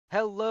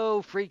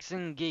Hello, freaks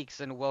and geeks,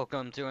 and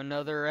welcome to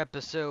another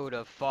episode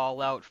of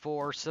Fallout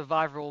 4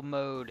 Survival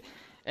Mode.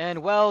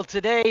 And well,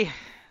 today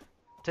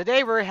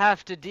we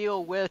have to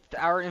deal with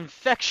our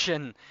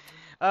infection.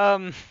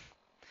 Um,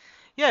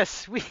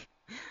 yes, we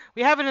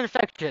have an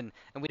infection,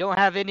 and we don't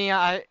have any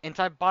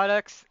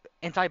antibiotics,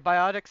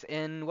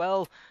 and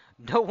well,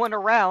 no one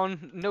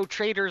around, no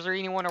traders or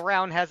anyone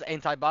around has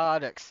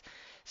antibiotics.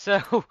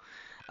 So,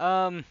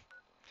 um,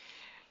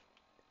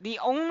 the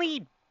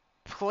only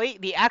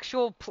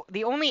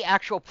the only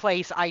actual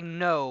place I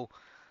know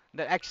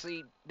that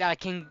I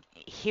can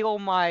heal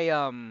my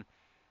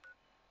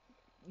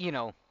you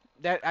know,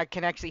 that I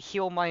can actually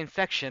heal my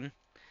infection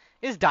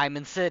is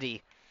Diamond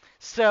City.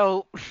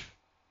 So,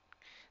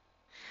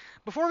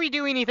 before we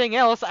do anything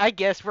else, I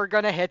guess we're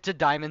gonna head to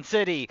Diamond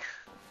City.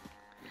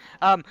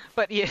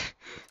 But yeah,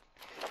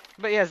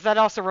 but yes, that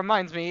also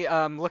reminds me,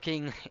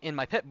 looking in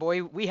my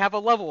Pip-Boy, we have a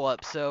level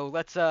up, so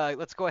let's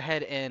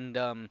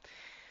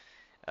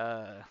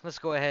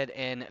go ahead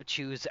and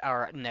choose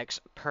our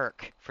next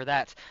perk for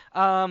that.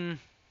 Um,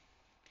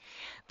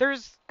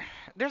 there's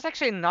there's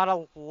actually not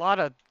a lot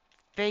of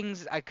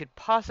things I could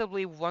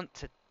possibly want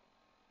to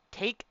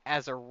take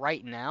as of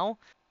right now.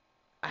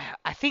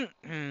 I think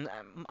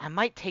I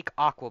might take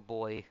Aqua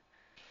Boy,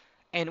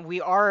 and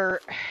we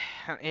are,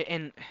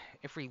 and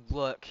if we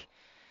look,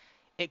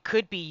 it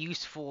could be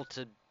useful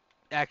to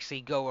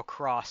actually go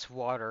across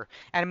water.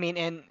 And I mean,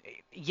 and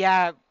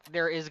yeah,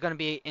 there is going to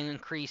be an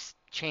increased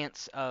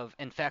chance of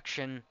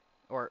infection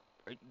or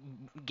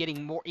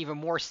getting even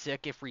more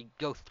sick if we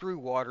go through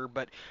water,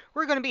 but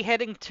we're going to be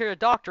heading to a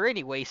doctor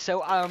anyway.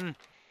 So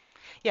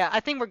yeah, I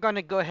think we're going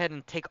to go ahead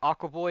and take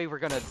Aqua Boy. We're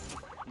going to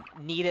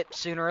need it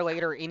sooner or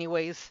later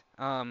anyways.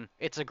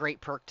 It's a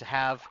great perk to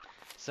have.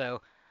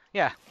 So,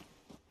 yeah.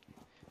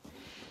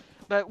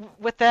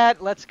 But with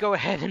that, let's go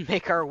ahead and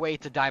make our way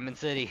to Diamond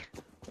City.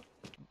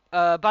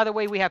 By the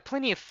way, we have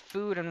plenty of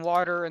food and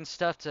water and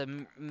stuff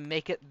to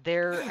make it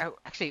there.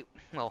 Actually,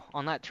 well,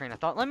 on that train of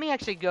thought, let me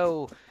actually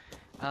go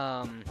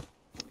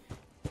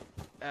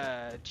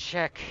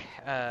check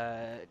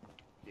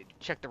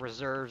check the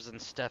reserves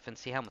and stuff and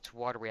see how much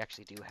water we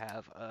actually do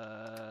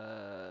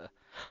have.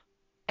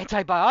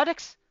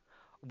 Antibiotics?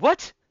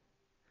 What?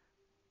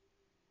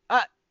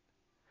 Uh,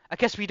 I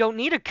guess we don't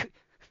need a.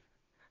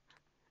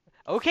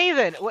 Okay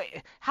then.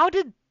 Wait, how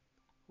did?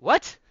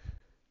 What?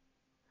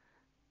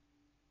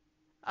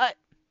 Uh,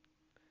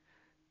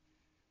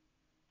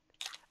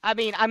 I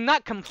mean, I'm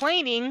not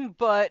complaining,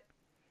 but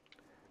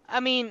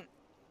I mean,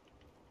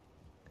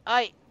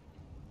 I.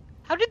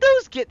 How did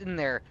those get in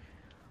there?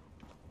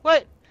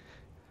 What?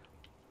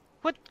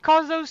 What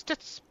caused those to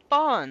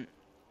spawn?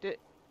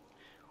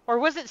 Or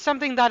was it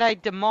something that I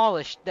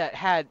demolished that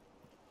had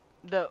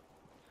the?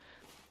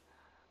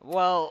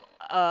 Well,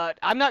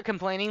 I'm not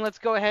complaining. Let's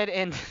go ahead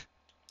and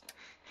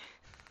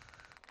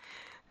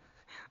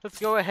let's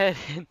go ahead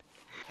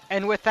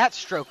and with that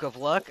stroke of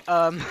luck,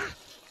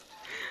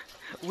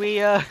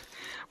 we are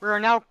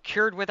now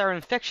cured with our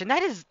infection.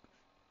 That is,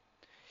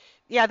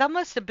 yeah, that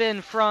must have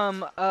been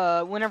from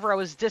whenever I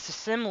was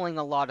disassembling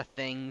a lot of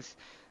things.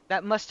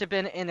 That must have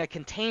been in a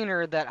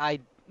container that I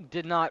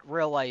did not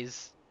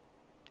realize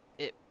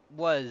it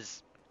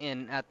was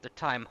in at the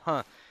time,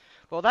 huh?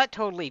 Well, that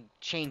totally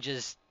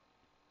changes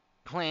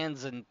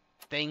plans and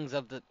things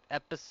of the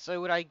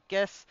episode, I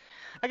guess.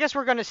 I guess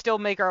we're gonna still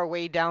make our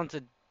way down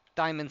to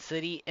Diamond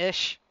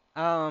City-ish.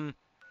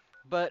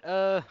 But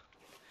I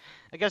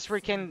guess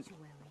we can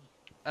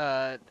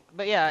but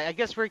yeah, I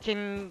guess we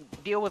can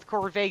deal with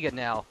Coryzilla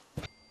now.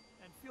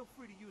 And feel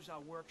free to use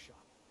our workshop.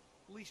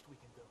 Least we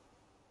can do.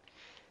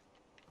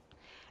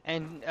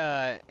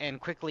 And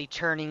quickly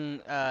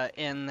turning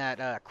in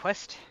that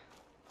quest.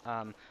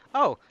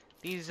 Oh,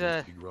 these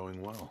Seems to be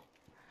growing well.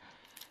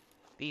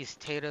 these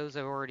potatoes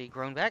have already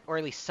grown back, or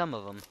at least some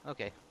of them.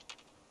 Okay.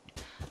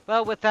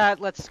 Well, with that,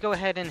 let's go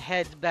ahead and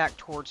head back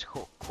towards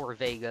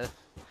Coryzilla.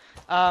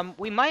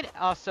 We might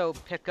also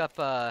pick up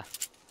what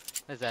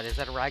is that? Is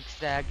that a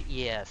Ragstag?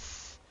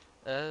 Yes.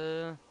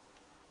 Oh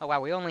wow,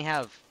 we only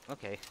have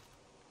okay.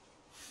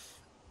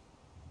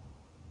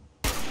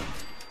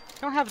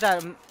 Don't have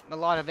a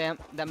lot of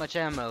that much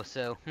ammo,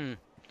 so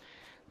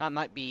that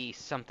might be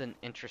something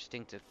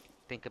interesting to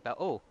think about.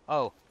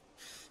 Oh,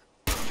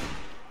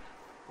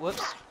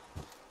 whoops.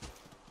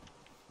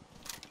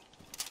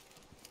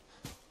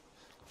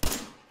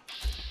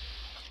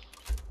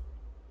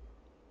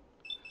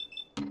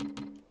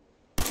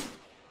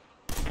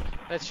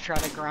 Let's try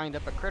to grind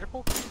up a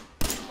critical.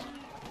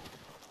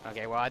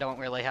 Okay, well I don't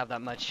really have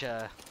that much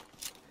AP.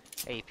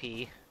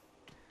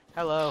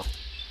 Hello.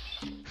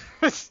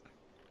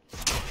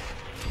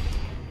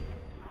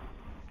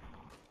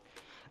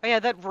 Oh yeah,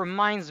 that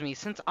reminds me,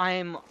 since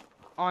I'm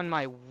on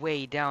my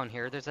way down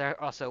here, there's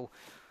also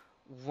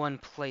one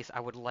place I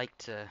would like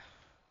to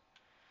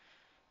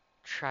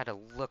try to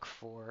look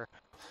for.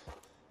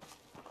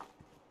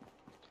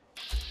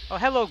 Oh,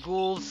 hello,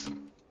 ghouls.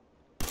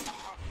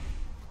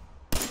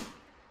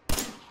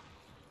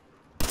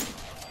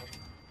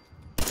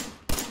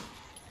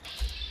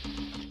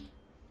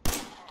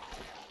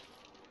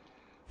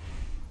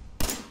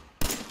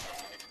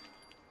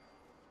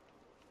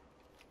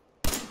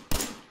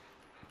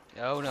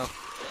 Oh no.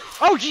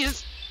 Oh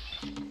Jesus!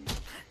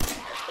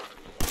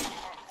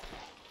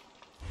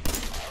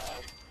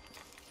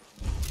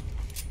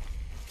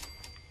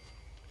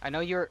 I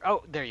know you're.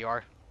 Oh, there you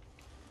are.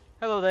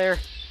 Hello there.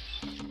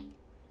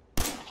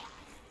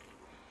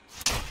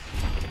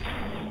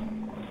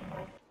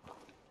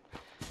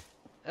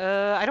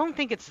 I don't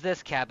think it's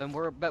this cabin.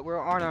 But we're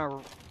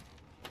on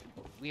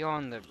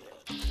the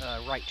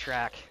right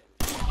track.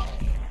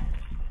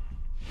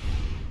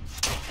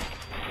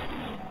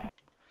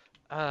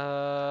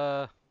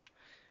 I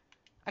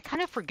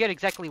kind of forget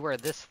exactly where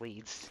this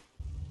leads.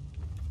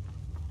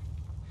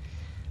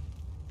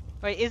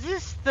 Wait, is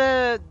this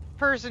the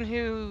person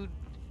who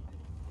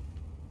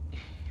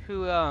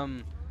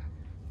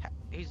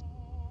he's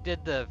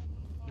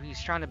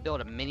he's trying to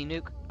build a mini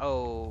nuke?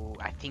 Oh,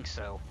 I think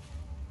so.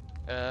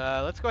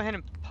 Let's go ahead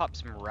and pop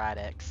some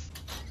Radex.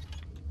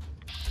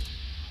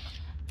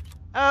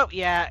 Oh,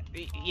 yeah,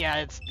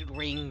 it's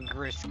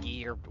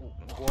Ringrisky or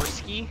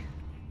Gorski.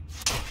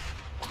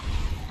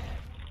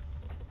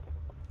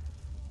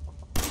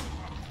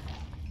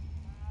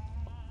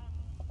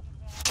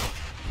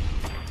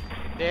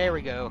 There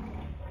we go.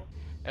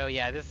 Oh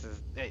yeah, this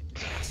is...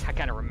 I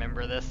kind of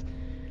remember this.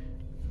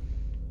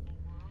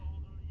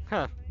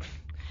 Huh.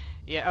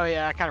 Yeah, oh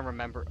yeah, I kind of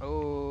remember.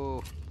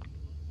 Oh...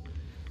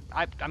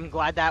 I'm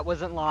glad that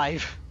wasn't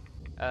live.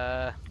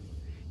 Yeah,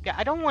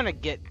 I don't want to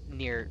get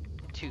near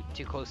too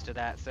close to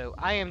that, so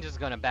I am just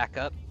gonna back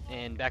up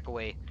and back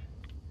away.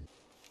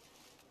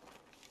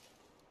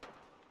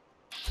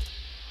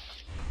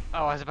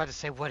 Oh, I was about to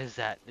say, what is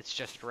that? It's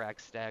just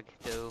Ragstag,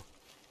 though.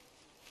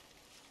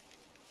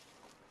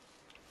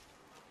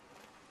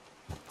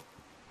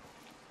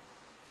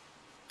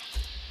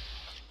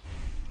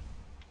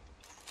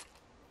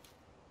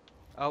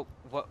 Oh,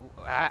 what?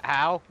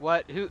 How?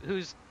 What?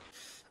 Who's?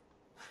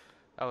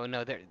 Oh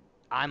no, there.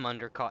 I'm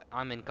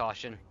in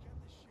caution.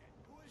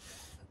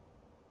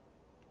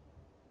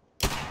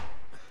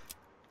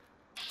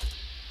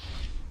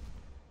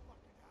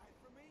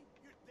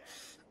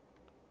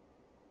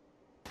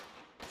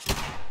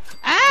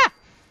 Ah!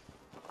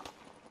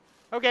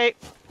 Okay,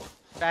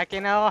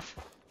 backing off.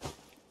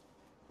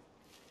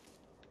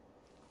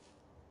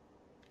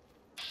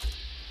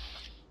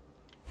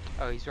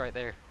 Oh, he's right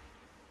there.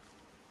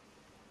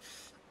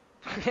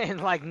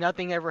 And like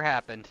nothing ever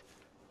happened.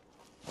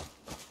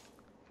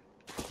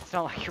 It's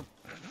not like your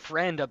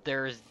friend up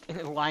there is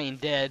lying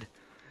dead.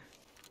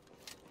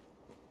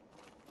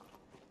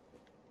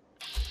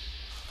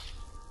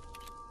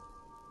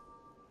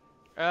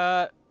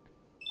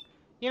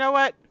 You know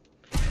what?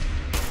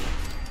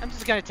 I'm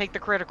just gonna take the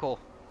critical.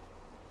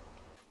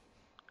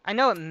 I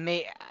know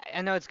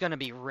it's gonna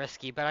be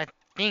risky, but I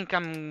think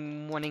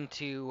I'm wanting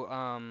to,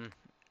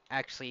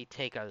 actually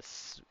take a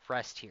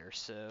rest here,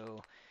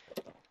 so...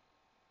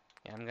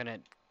 Yeah, I'm gonna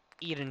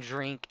eat and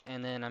drink,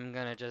 and then I'm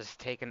gonna just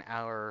take an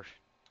hour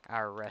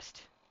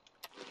rest.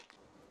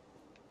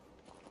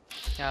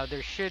 Now,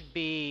 there should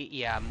be,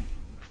 yeah,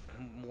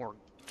 more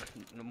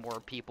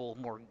people,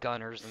 more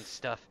gunners and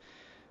stuff.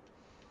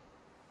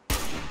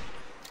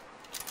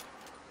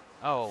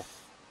 Oh.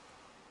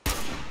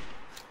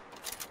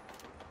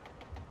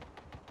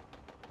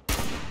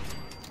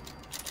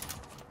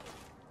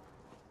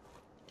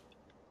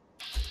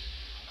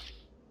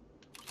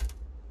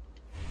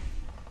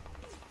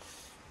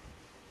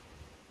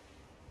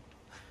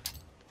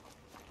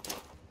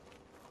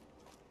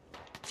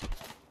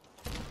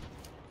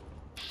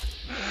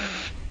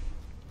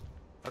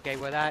 Okay,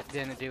 what that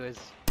didn't do is...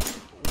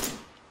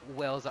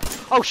 Wells up.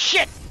 Oh,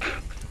 shit!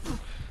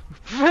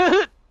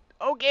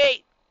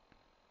 Okay!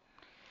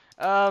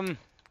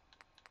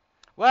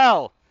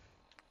 Well...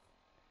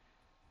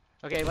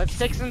 Okay, let's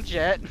take some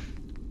jet.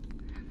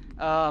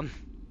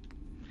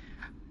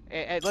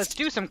 Let's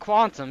do some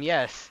quantum,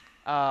 yes.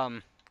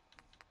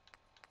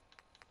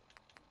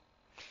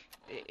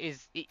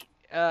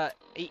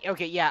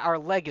 Okay, yeah, our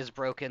leg is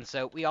broken,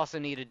 so we also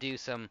need to do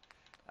some,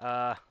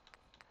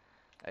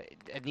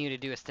 I need to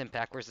do a stim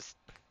pack. Where's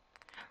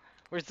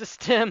the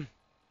stim?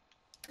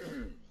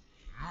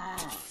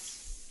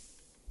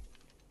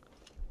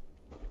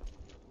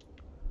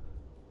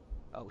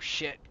 Oh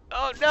shit.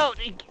 Oh no!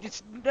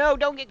 No,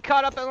 don't get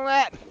caught up in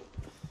that!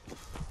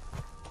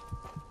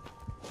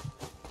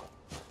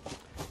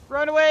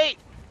 Run away!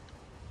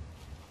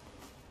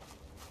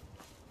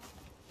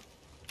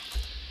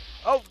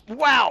 Oh,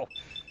 wow!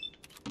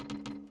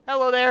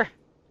 Hello there!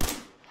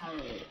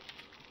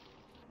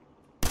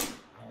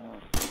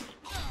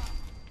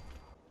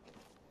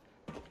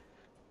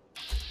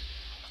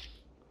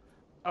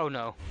 Oh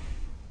no.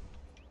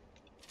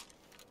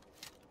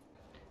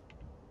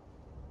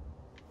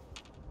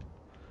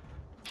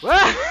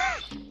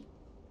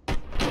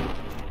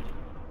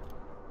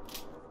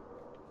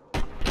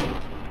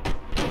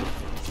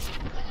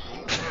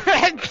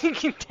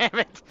 Damn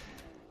it!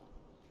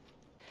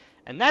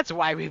 And that's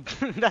why we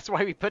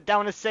put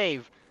down a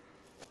save.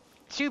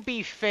 To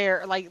be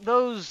fair, like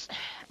those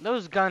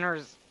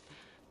gunners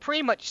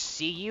pretty much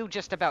see you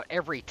just about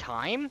every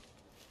time,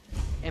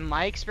 in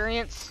my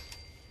experience.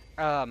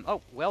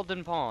 Oh,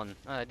 Weldon Pawn.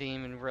 I didn't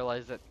even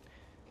realize that,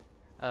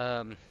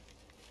 um,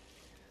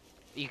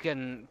 you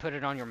can put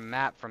it on your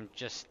map from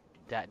just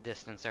that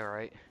distance,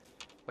 alright.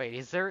 Wait,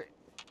 is there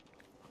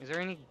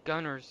any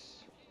gunners?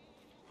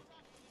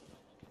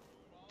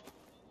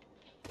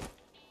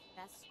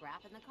 Best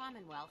scrap in the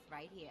Commonwealth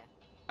right here.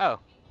 Oh.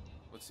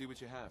 Let's see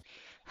what you have.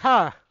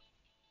 Huh.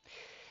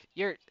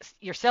 You're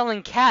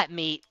selling cat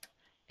meat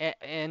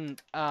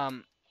and uh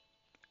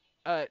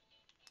uh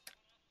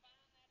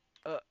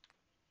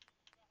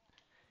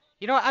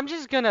you know what, I'm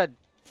just gonna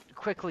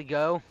quickly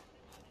go.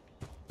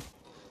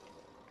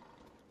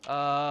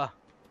 Oh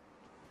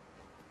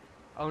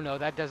no,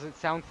 that doesn't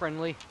sound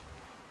friendly.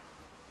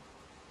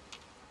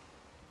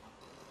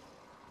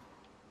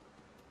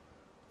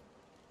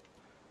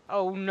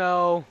 Oh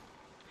no.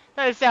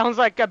 That sounds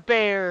like a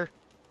bear.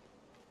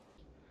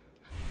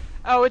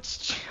 Oh,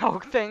 oh,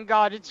 thank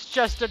God, it's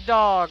just a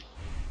dog.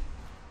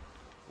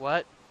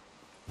 What?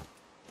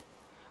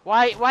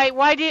 Why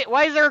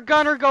is there a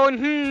gunner going,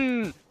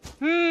 hmm?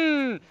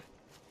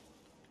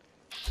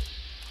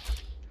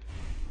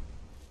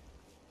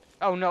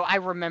 Oh no, I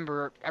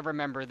remember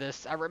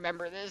this.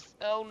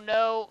 Oh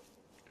no.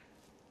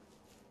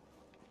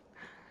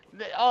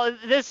 Oh,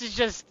 this is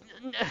just...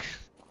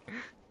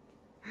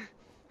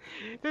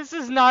 This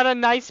is not a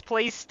nice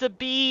place to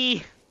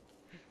be.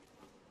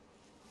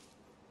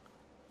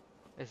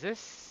 Is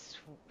this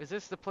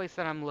the place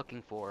that I'm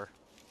looking for?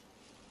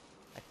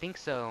 I think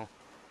so.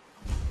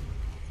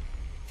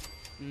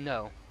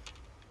 No.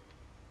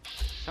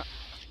 So,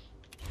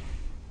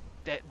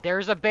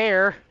 there's a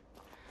bear.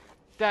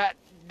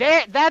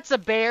 That's a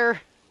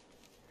bear.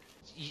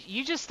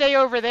 You just stay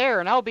over there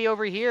and I'll be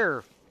over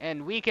here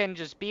and we can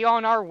just be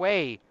on our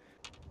way.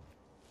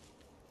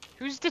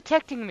 Who's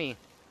detecting me?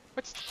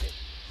 What's...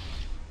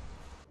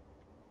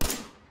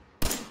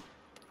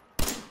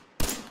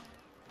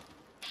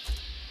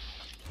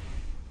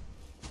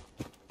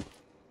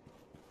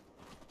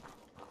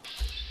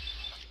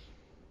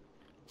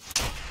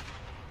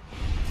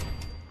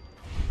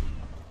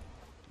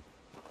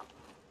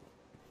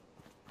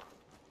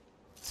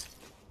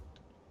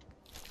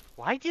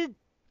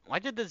 Why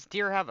did this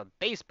deer have a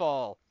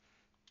baseball?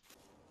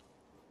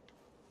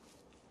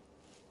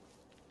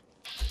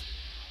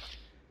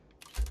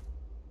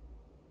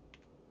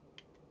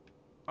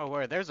 Oh,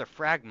 where? There's a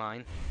frag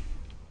mine.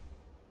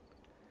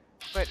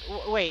 But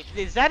wait,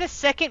 is that a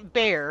second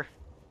bear?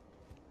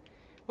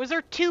 Was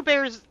there two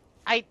bears?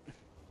 I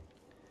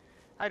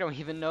don't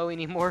even know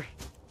anymore.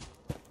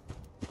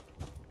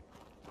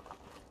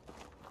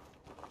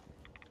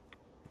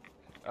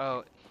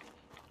 Oh,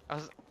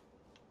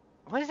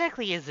 what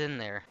exactly is in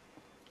there?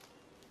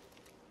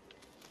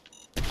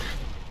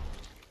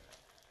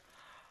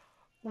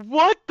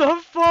 What the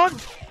fuck?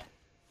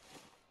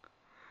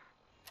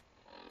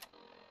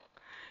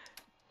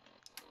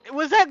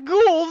 Was that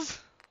ghouls?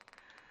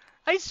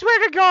 I swear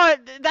to God,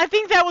 I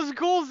think that was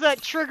ghouls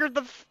that triggered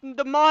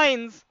the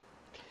mines.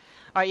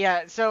 Alright,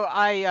 yeah. So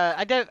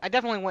I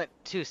definitely went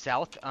too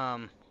south.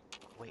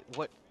 Wait,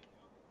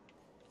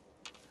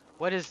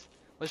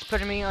 what's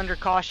putting me under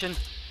caution?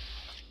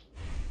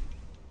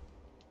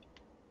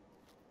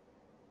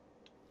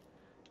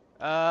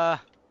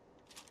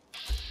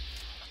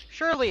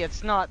 Surely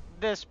it's not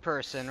this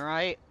person,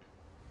 right?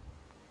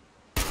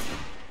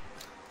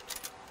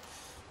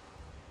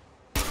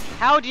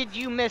 How did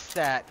you miss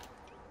that?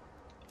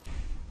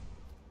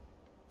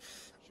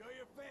 Show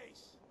your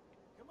face.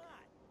 Come on.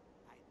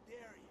 I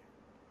dare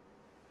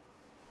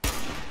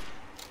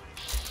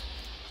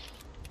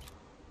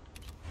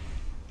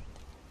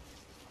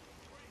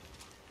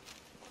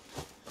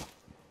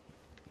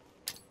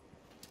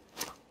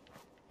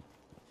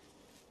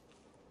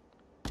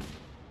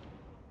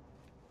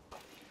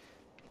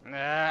you.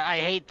 I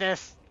hate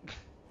this.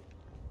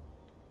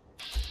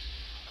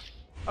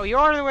 Oh, you're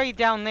all the way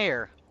down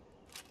there.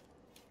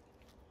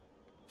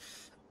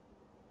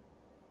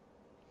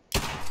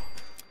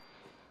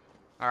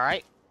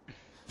 Alright.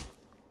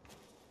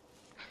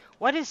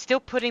 What is still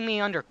putting me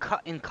under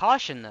in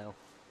caution, though?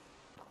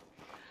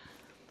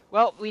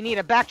 Well, we need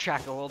to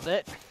backtrack a little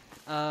bit.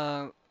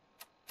 And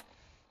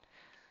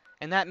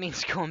that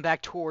means going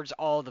back towards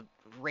all the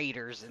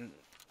raiders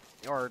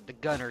or the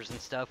gunners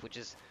and stuff, which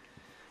is...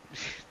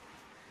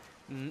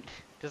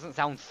 doesn't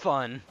sound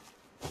fun.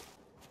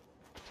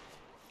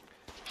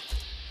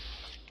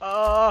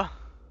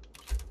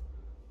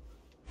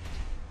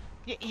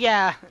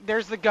 Yeah,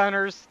 there's the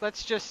gunners.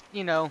 Let's just,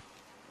 you know,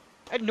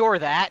 ignore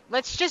that.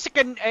 Let's just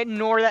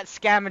ignore that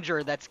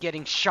scavenger that's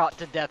getting shot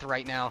to death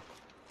right now.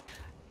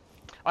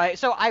 Alright,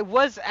 so I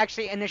was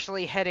actually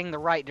initially heading the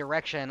right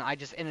direction. I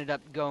just ended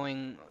up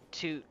going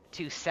too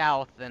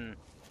south and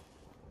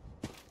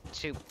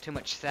too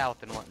much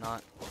south and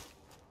whatnot.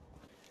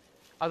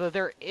 Although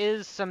there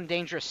is some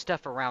dangerous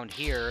stuff around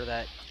here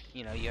that,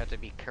 you know, you have to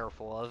be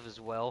careful of as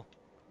well.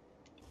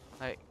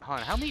 Like, hold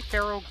on, how many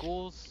feral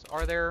ghouls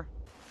are there?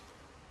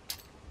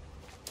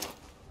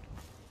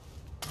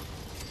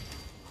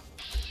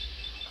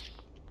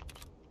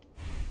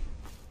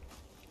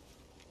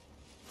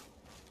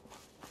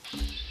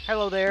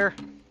 Hello there.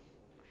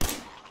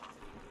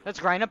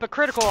 Let's grind up a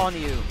critical on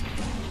you.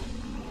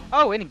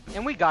 Oh,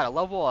 and we got a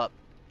level up.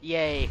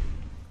 Yay.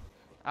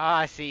 Ah,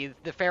 I see.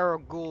 The Pharaoh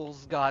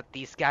ghouls got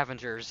the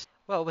scavengers.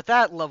 Well, with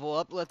that level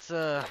up, let's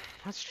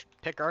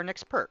pick our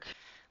next perk.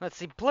 Let's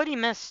see. Bloody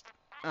Mist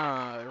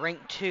rank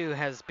 2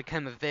 has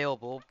become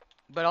available,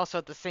 but also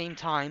at the same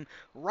time,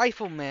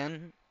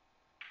 Rifleman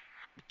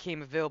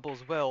became available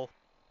as well.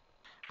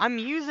 I'm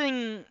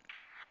using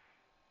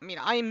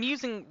I am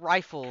using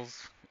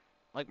rifles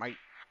like my,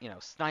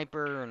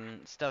 sniper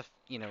and stuff,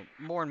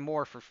 more and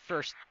more for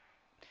first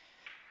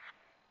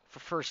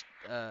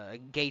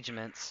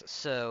engagements,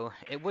 so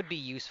it would be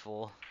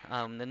useful.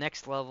 The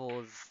next level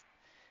is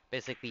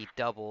basically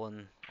double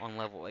and on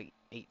level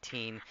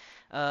 18.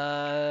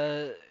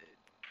 Uh,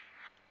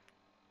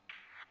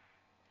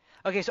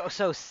 okay,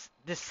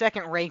 the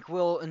second rank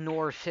will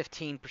ignore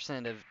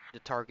 15% of the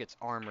target's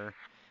armor,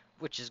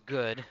 which is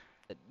good.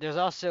 There's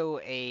also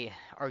a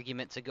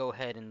argument to go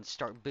ahead and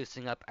start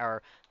boosting up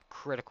our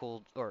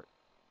critical, or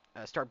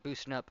start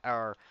boosting up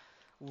our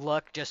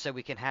luck just so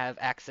we can have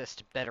access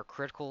to better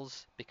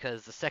criticals,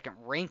 because the second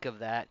rank of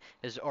that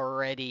is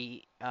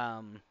already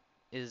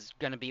is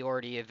going to be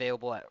already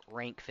available at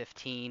rank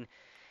 15.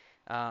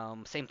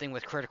 Same thing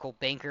with critical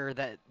banker,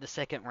 that the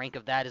second rank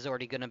of that is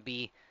already going to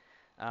be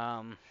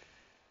um,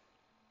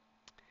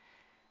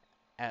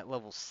 at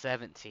level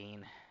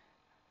 17.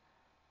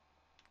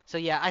 So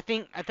yeah, I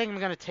think I'm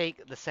going to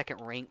take the second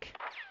rank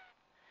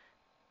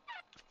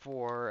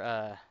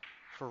for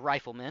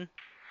riflemen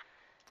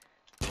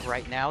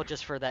right now,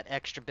 just for that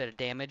extra bit of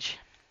damage.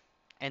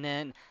 And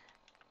then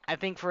I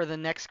think for the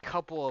next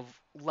couple of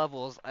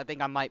levels, I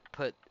think I might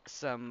put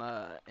some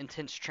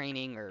intense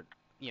training, or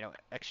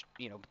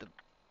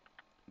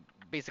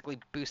basically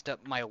boost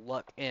up my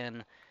luck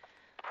in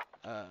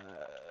uh,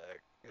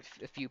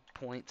 a few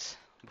points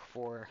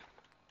before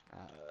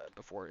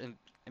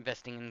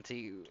investing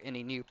into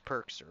any new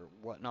perks or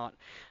whatnot.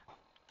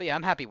 But yeah,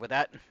 I'm happy with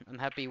that. I'm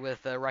happy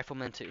with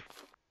Rifleman 2.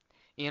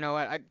 You know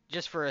what?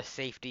 Just for a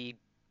safety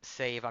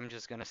save, I'm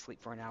just gonna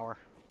sleep for an hour.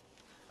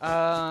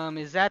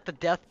 Is that the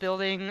death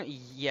building?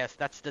 Yes,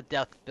 that's the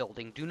death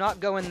building. Do not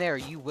go in there,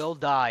 you will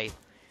die.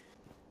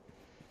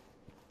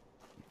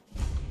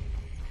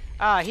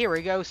 Ah, here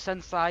we go,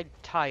 Sunside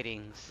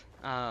Tidings.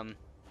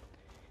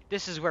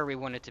 This is where we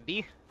want it to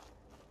be.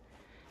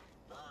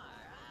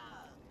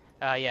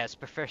 Yes,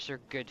 Professor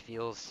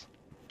Goodfeels.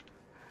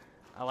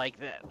 I like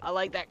that. I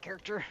like that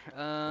character.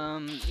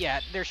 Yeah,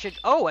 there should...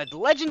 Oh, a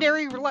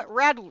legendary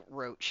Rad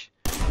Roach.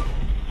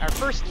 Our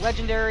first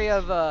legendary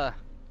of the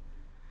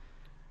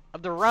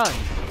run.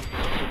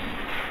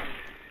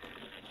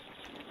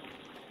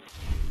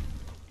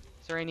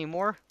 Is there any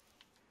more?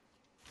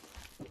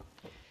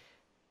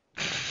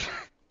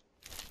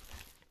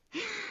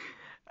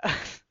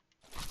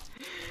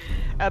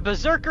 A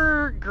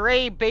Berserker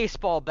Gray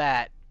Baseball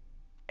Bat.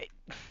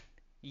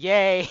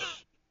 Yay.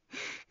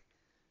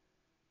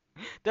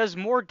 Does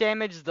more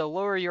damage the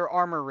lower your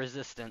armor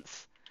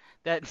resistance.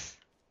 That's...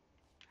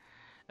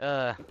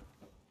 I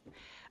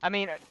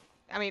mean,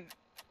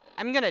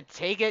 I'm gonna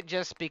take it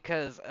just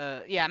because,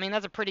 yeah, I mean,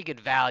 that's a pretty good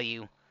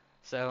value.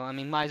 So, I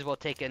mean, might as well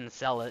take it and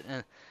sell it.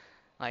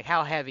 Like,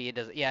 how heavy it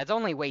does it? Yeah, it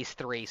only weighs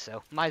 3,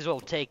 so might as well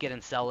take it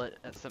and sell it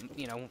at some,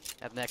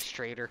 at the next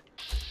trader.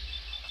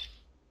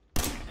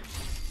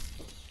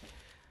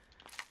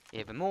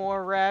 Even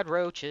more rad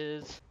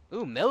roaches.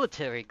 Ooh,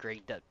 military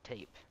grade duct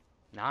tape.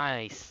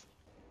 Nice.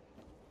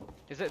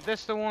 Is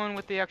this the one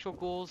with the actual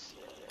ghouls?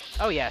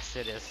 Oh, yes,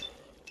 it is.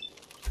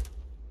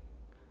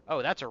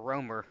 Oh, that's a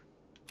roamer.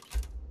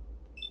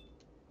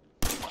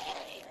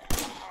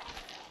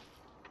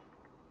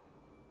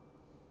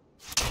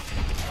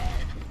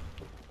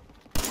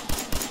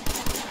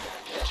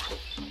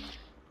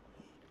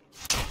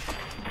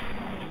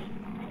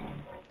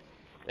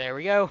 There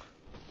we go.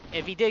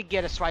 If he did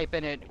get a swipe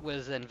in, it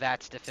was in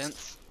VAT's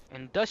defense.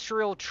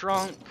 Industrial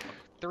trunk,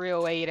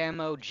 308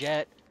 ammo,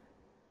 jet.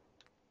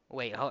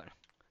 Wait, hold on.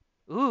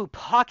 Ooh,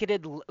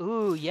 pocketed.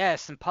 Ooh,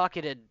 yes, some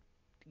pocketed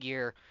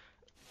gear.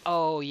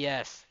 Oh,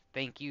 yes.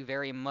 Thank you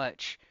very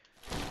much.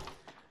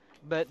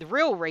 But the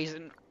real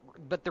reason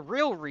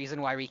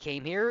why we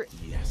came here,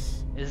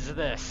 Yes, is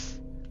this.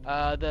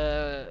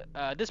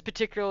 This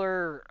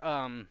particular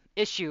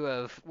issue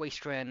of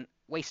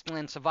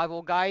Wasteland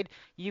Survival Guide,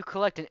 you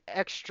collect an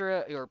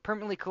extra, or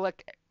permanently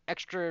collect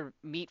extra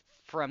meat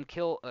from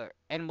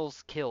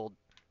animals killed.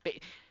 Ba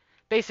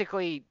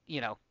Basically,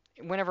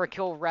 whenever I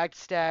kill rag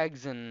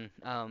stags and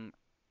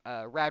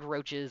rad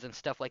roaches and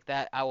stuff like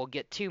that, I will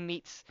get 2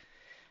 meats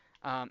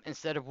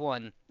instead of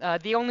 1.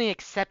 The only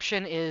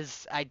exception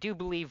is, I do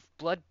believe,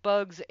 blood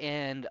bugs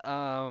and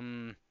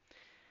I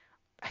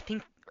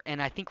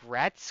think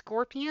rad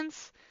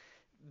scorpions,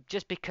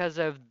 just because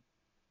of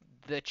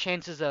the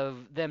chances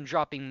of them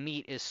dropping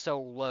meat is so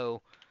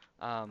low.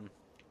 Um,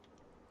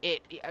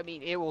 I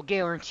mean, it will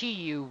guarantee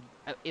you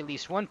at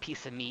least 1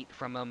 piece of meat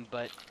from them,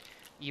 but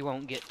you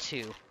won't get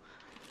 2.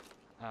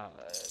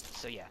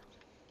 So yeah.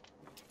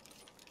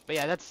 But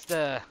yeah, that's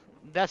the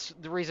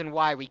reason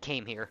why we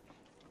came here.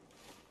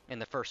 in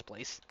the first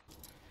place.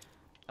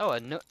 Oh,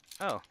 no.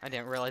 Oh, I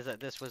didn't realize that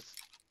this was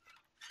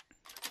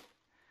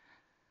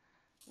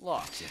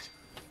locked.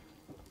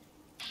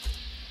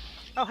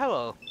 Oh,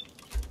 hello.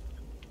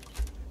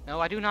 No,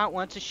 I do not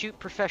want to shoot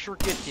Professor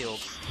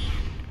Goodfields.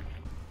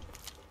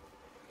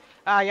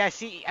 Ah, yeah,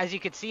 see, as you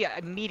could see,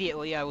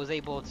 immediately I was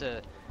able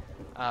to,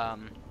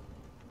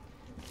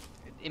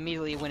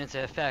 immediately went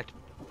into effect,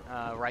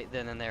 right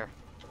then and there.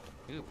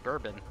 Ooh,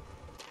 bourbon.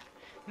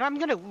 No, I'm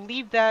gonna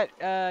leave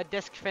that,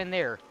 desk fan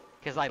there,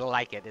 because I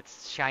like it.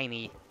 It's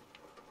shiny.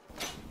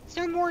 Is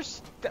there more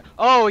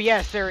Oh,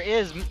 yes, there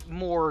is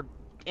more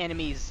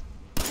enemies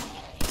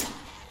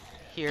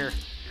here.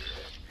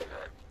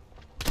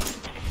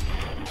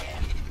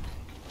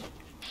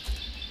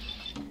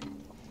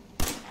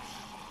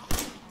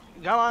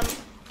 Go on,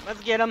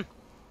 let's get him.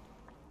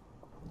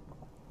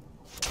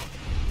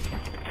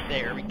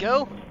 There we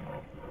go.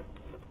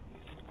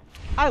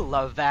 I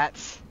love that.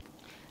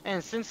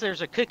 And since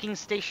there's a cooking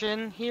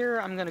station here,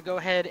 I'm gonna go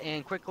ahead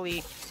and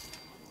quickly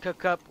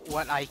cook up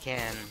what I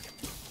can.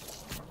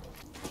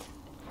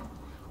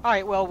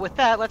 Alright, well, with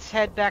that, let's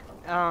head back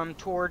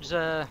towards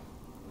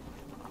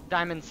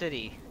Diamond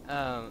City.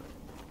 I'm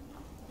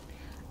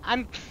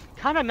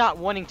kind of not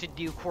wanting to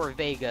do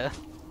Coryzilla.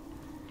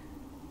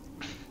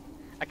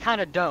 I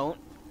kind of don't,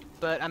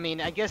 but I mean,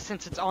 I guess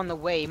since it's on the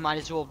way, might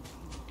as well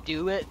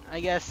do it, I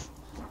guess.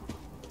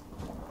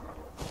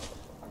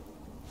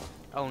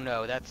 Oh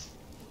no, that's...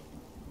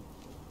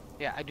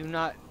 Yeah, I do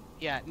not...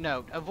 Yeah,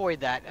 no, avoid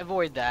that,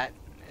 avoid that.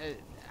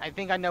 I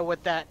think I know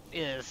what that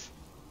is.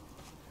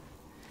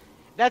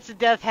 That's a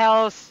death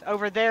house.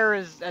 Over there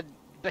is a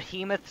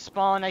behemoth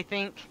spawn, I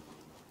think.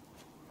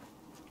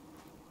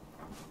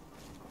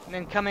 And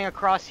then coming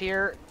across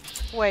here...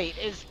 Wait,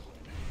 is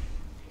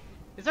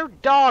there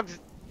dogs?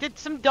 Did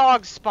some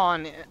dogs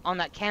spawn on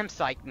that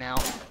campsite now?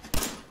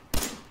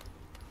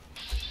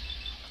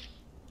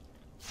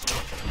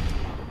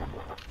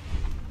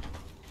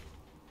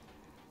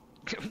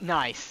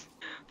 Nice.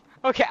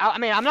 Okay, I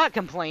mean, I'm not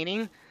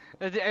complaining.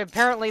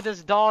 Apparently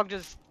this dog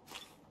just,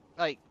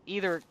 like,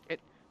 either...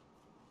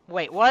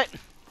 Wait, what?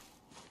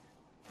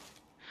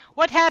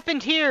 What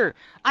happened here?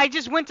 I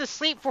just went to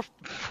sleep for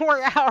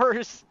 4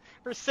 hours.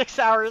 For 6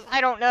 hours. I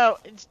don't know.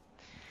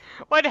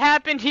 What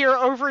happened here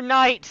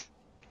overnight?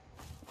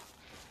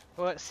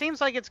 Well, it seems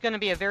like it's going to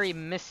be a very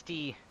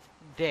misty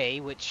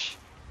day, which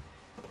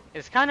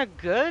is kind of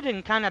good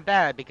and kind of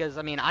bad, because,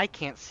 I mean, I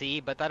can't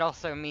see, but that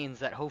also means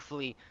that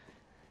hopefully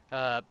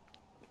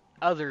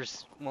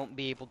others won't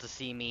be able to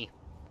see me,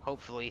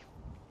 hopefully.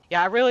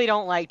 Yeah, I really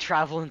don't like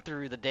traveling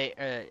through the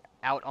day,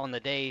 out on the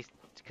day,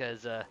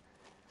 because,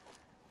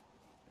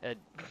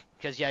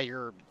 yeah,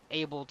 you're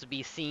able to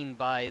be seen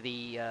by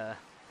the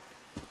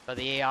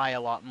AI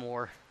a lot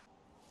more.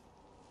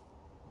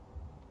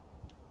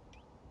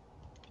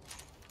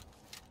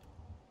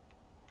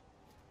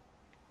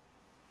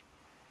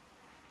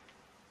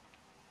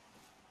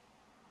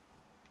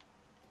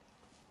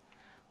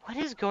 What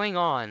is going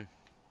on?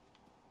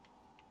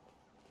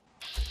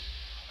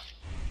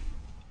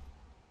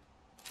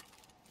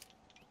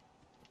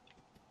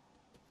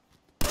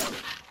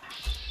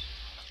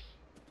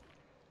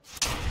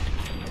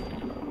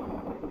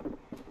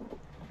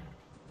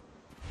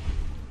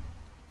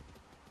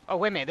 Oh,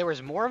 wait a minute, there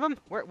was more of them?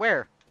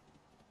 Where?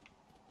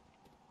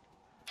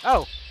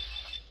 Oh!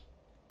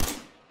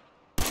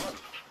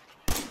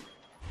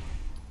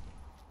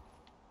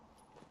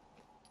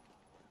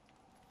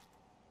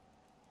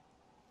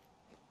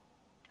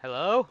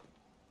 Hello?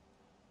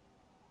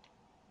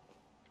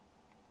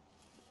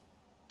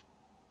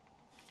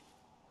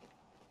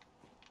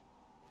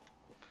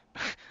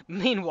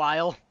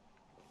 Meanwhile...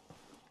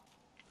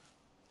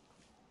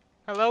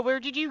 Hello, where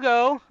did you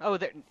go? Oh,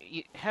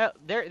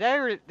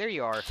 there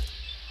you are.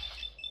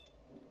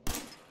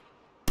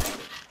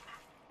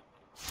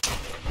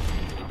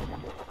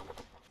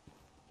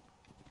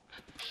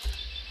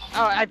 Oh,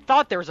 I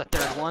thought there was a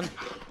third one.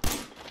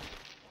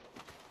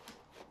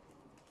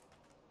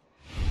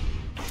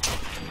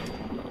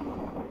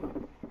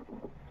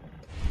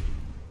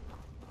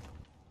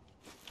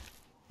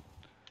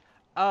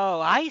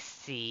 Oh, I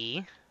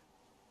see.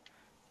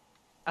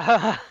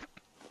 Oh,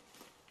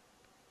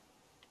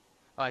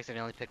 I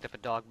accidentally picked up a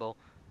dog bowl.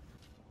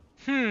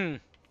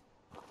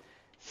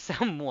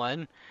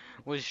 Someone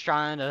was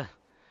trying to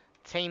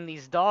tame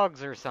these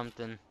dogs or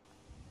something.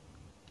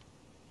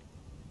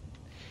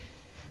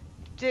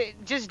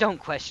 Just don't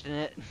question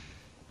it.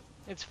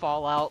 It's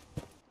Fallout.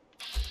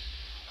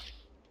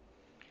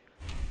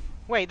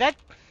 Wait, that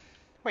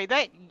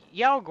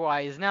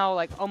Yaogwai is now,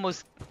 like,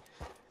 almost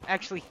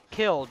actually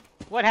killed.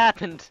 What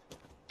happened?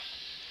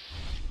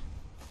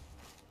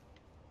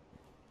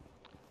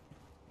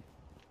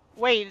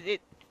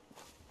 Wait,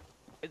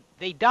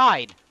 they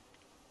died.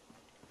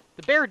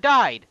 The bear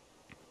died.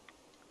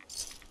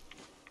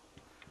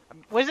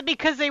 Was it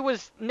because they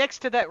was next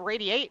to that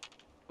radiate?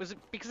 Was it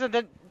because of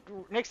the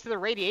next to the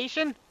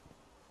radiation?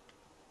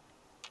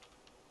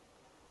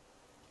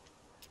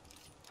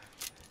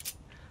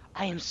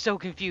 I am so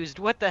confused.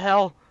 What the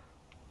hell?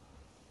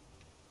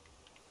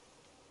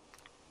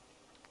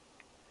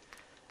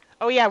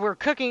 yeah, we're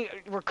cooking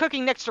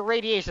next to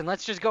radiation.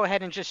 Let's just go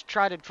ahead and just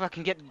try to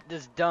fucking get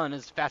this done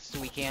as fast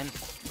as we can.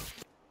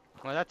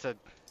 Well, that's a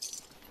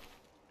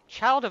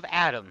child of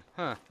Adam.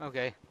 Huh,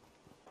 okay.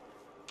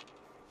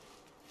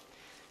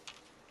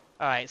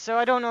 Alright, so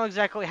I don't know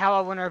exactly how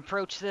I want to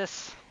approach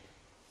this.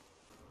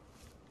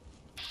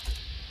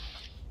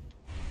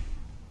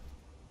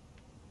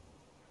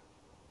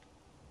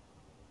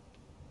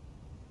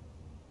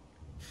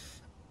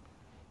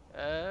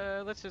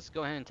 Let's just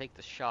go ahead and take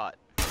the shot.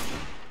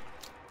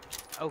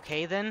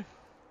 Okay, then.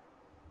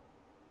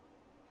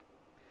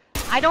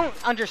 I don't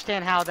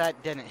understand how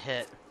that didn't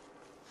hit.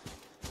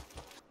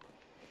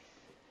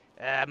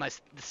 The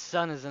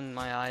sun is in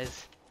my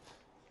eyes.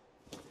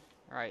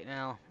 Right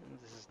now,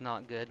 this is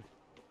not good.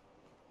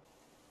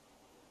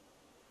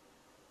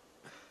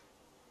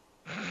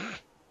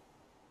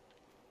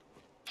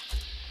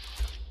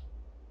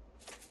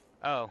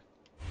 Oh.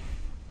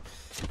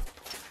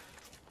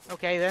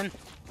 Okay, then.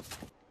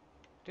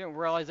 Didn't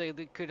realize they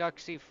could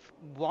actually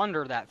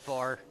wander that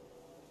far.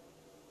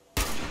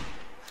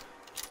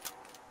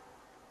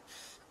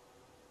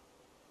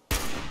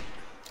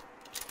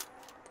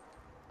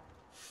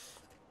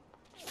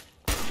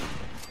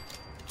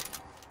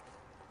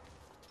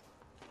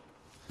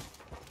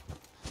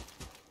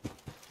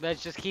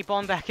 Let's just keep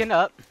on backing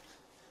up.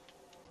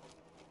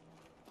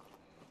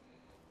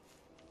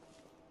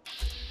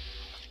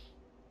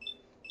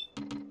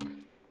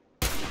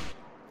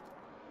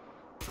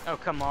 Oh,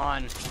 come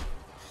on.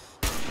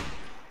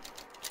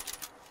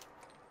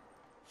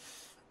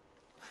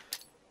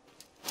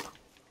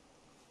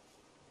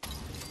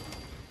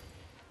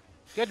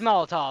 Good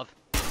Molotov.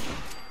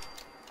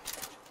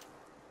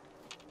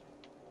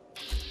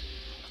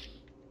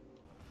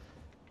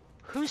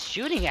 Who's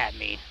shooting at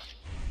me?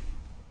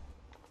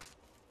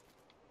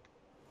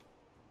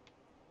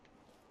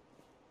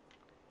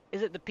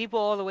 Is it the people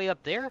all the way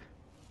up there?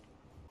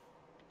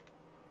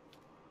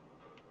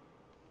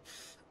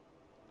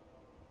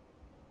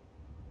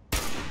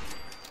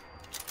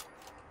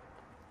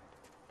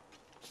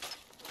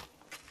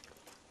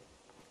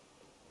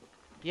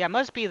 Yeah, it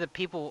must be the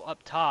people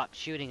up top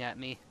shooting at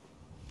me.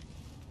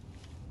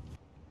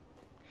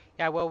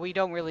 Yeah, well, we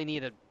don't really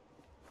need to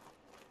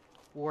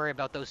worry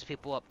about those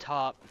people up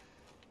top.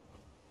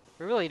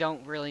 We really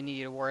don't really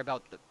need to worry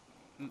about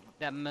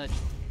that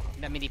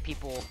many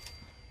people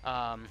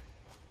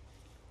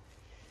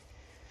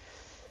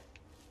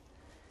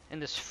in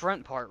this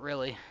front part,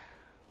 really.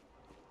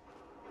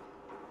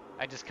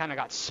 I just kind of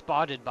got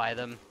spotted by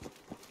them.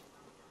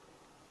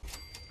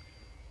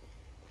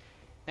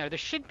 Now, there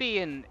should be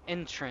an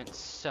entrance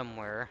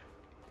somewhere.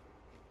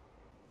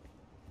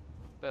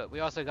 But we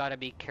also gotta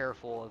be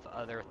careful of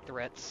other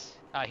threats.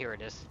 Ah, here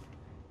it is.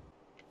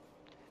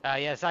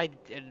 Yes,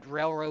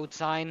 railroad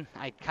sign.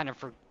 I kind of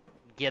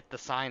forget the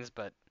signs,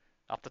 but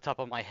off the top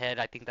of my head,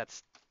 I think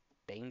that's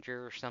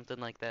danger or something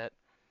like that.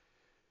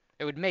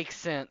 It would make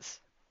sense,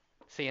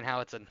 seeing how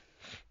it's an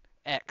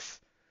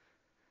X.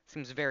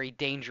 Seems very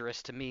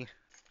dangerous to me.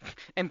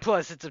 And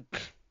plus, it's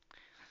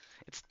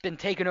been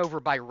taken over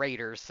by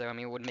raiders, so I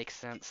mean, it would make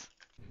sense.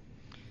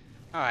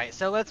 Alright,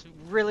 so let's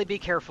really be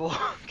careful,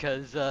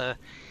 because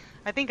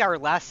I think our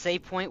last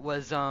save point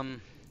was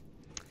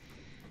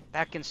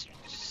back in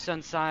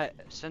Sunside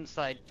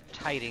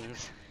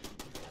Tidings.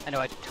 I know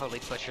I totally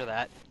butchered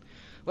that.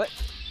 What?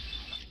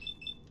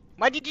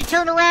 Why did you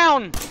turn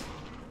around?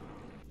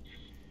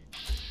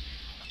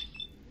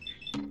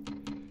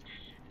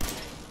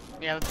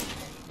 Yeah,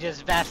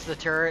 just VATS the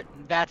turret.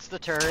 VATS the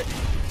turret.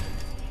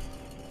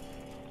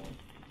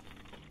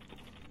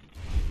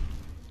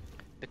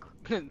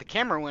 The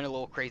camera went a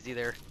little crazy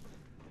there.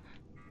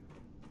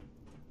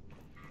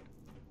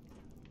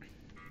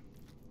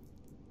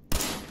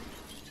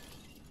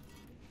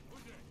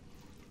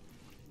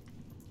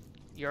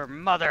 Your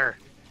mother!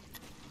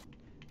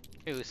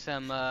 Ooh,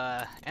 some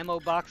ammo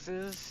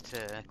boxes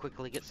to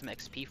quickly get some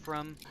XP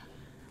from.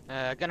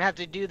 Gonna have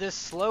to do this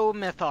slow,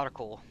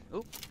 methodical.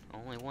 Oop,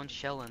 only one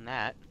shell in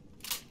that.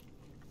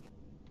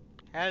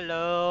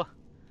 Hello!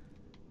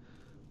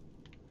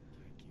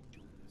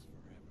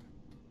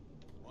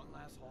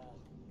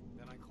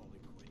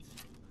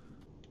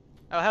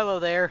 Oh, hello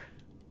there.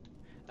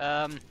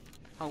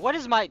 What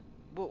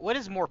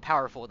is more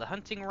powerful, the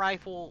hunting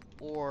rifle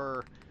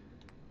or...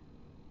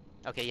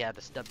 Okay, yeah,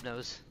 the stub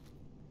nose.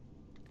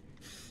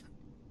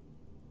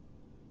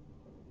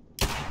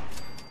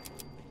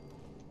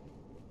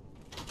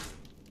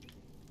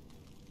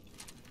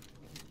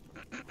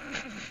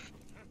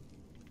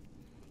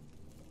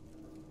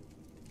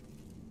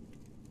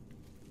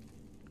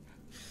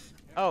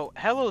 Oh,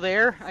 hello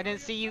there. I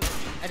didn't see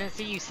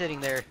you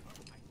sitting there.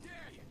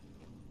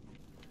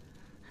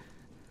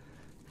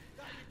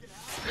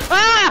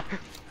 Ah!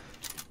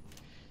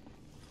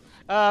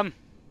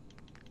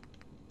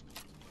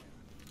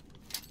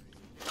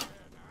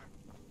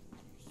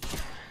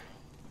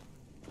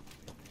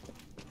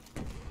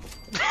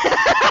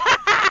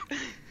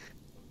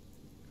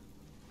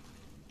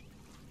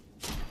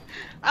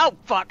 Oh,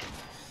 fuck.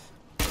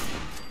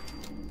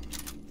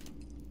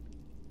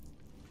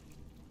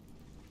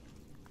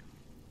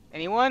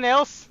 Anyone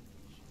else?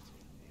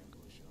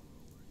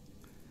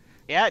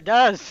 Yeah, it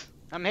does.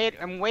 I'm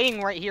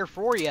waiting right here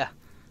for you.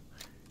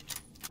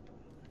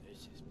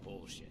 This is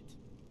bullshit.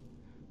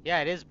 Yeah,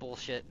 it is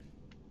bullshit.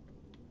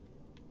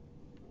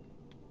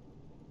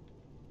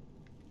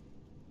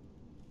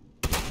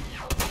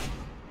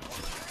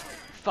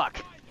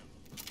 Fuck.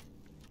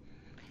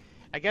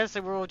 I guess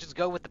we'll just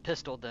go with the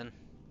pistol then.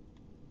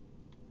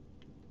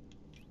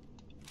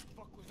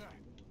 Fuck was that?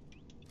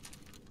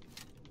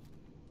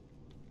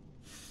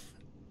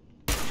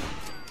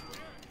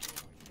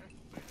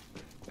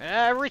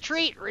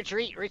 Retreat,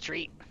 retreat,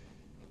 retreat.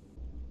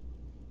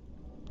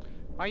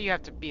 Why do you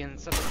have to be in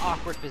such an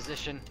awkward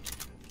position?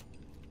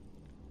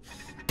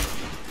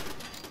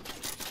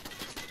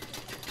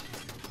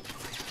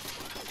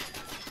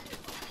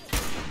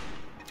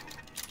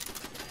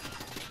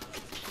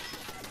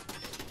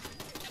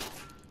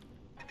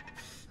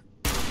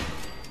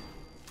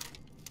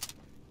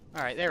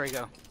 Alright, there we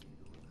go.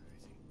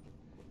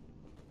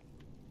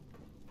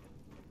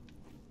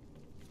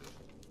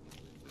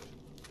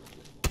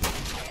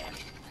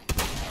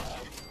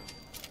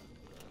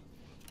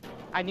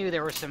 I knew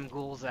there were some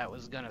ghouls that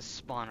was gonna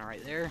spawn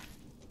right there.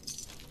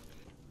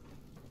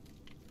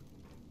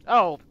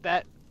 Oh,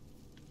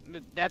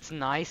 that's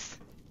nice.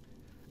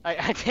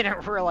 I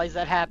didn't realize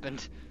that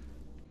happened.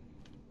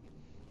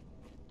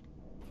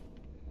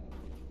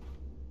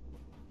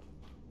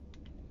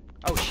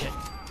 Oh shit.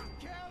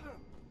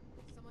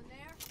 Someone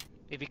there?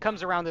 If he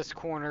comes around this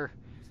corner,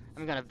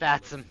 I'm gonna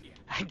VATS him.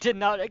 I did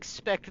not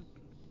expect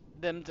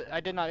them to. I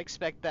did not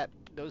expect that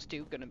those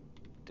two gonna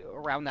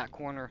around that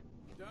corner.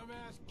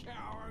 Dumbass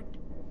coward.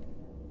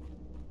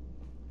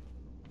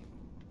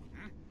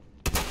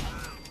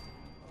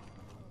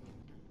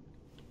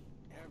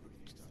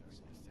 Everything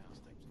sounds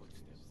like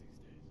footsteps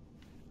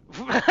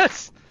these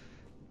days.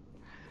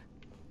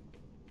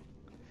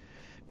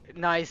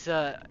 Nice,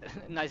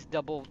 nice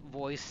double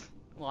voice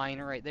line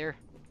right there.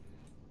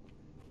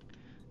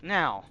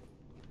 Now,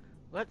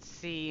 let's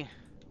see.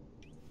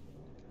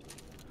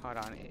 Hold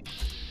on.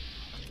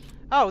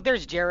 Oh,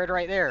 there's Jared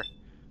right there.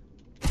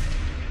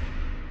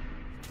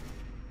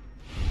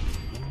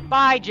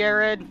 Bye,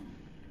 Jared.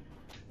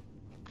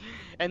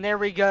 And there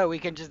we go. We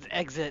can just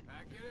exit.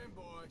 Pack it in,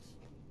 boys.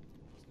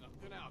 There's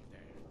nothing out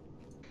there.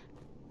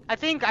 I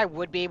think I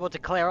would be able to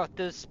clear out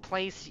this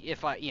place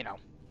if I, you know,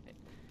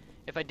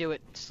 if I do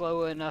it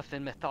slow enough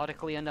and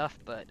methodically enough,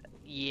 but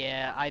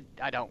yeah, I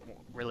don't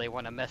really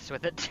want to mess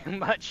with it too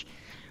much.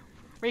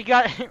 We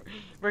got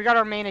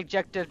our main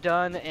objective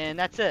done, and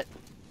that's it.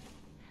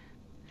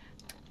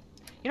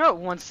 You know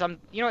what? Something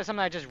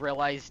I just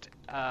realized.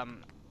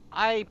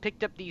 I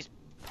picked up these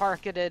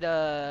parketed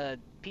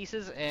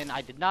pieces, and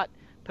I did not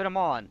put them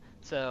on.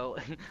 So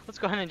let's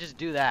go ahead and just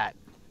do that.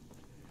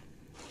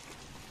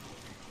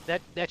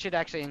 That should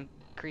actually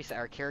increase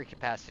our carry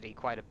capacity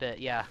quite a bit.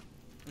 Yeah,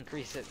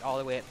 increase it all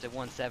the way up to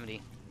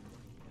 170.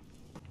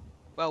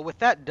 Well, with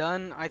that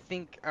done, I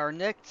think our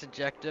next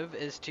objective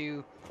is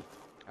to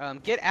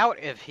get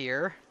out of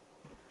here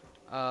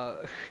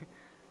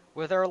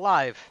with our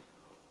live.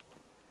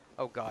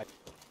 Oh god.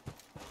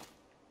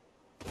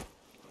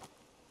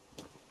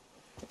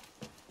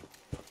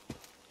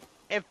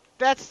 If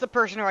that's the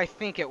person who I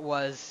think it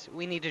was,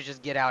 we need to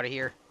just get out of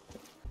here.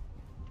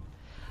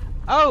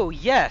 Oh,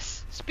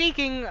 yes!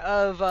 Speaking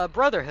of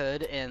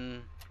Brotherhood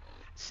and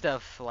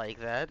stuff like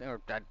that, or,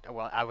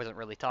 well, I wasn't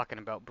really talking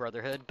about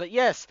Brotherhood, but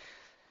yes!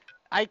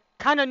 I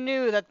kind of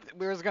knew that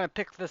we was going to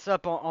pick this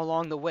up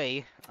along the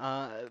way,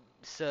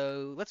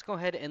 so let's go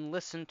ahead and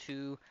listen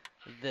to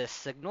this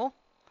signal.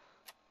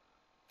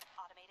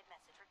 Automated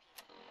message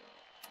repeated.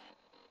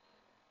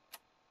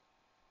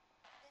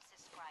 This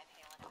is Scribe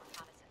Halen of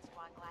Reconnaissance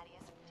Squad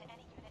Gladius to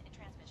any unit in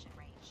transmission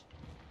range.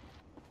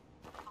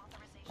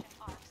 Authorization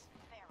ARCS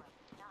Ferrum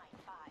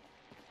 9-5.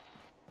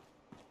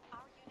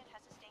 Our unit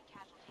has sustained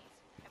casualties,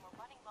 and we're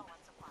running low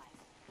on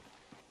supplies.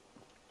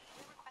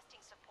 We're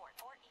requesting support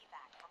or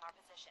evac from our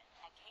position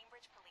at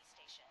Cambridge Police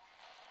Station.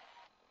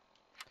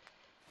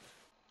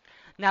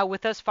 Now,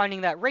 with us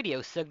finding that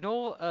radio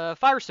signal,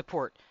 fire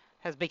support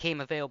has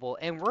become available,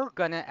 and we're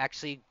gonna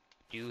actually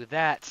do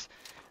that.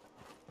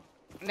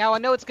 Now, I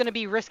know it's gonna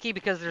be risky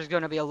because there's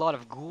gonna be a lot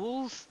of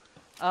ghouls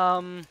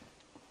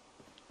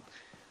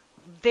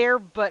there,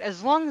 but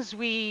as long as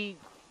we,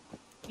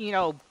 you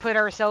know, put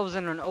ourselves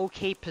in an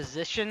okay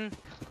position,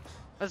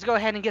 let's go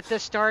ahead and get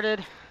this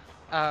started,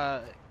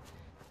 and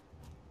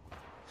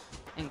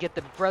get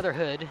the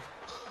Brotherhood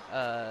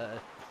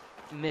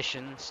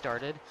mission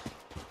started.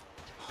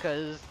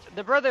 Because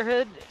the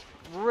Brotherhood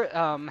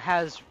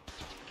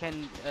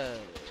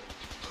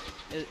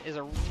is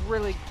a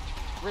really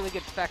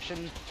good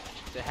faction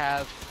to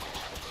have,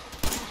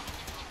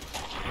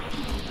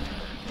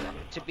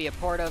 to be a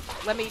part of.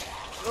 Let me,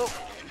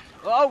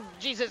 oh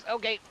Jesus,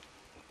 okay,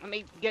 let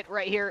me get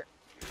right here.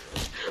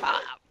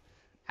 Ah,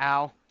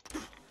 ow.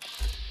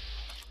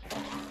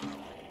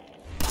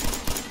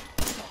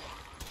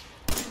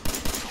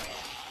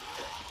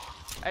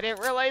 I didn't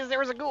realize there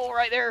was a ghoul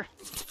right there.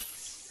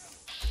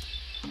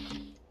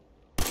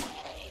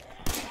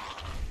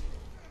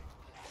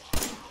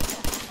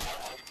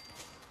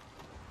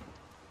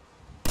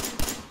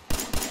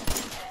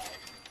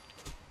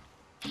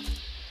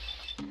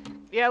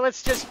 Yeah,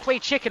 let's just play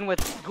chicken with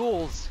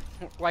ghouls.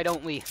 Why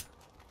don't we?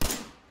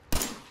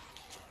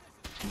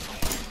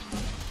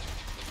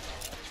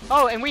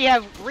 Oh, and we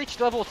have reached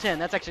level 10.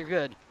 That's actually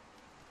good.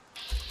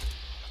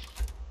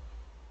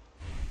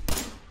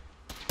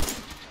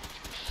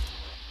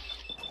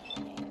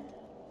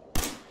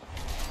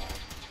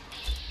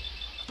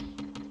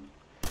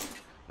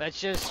 Let's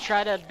just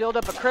try to build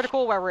up a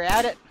critical while we're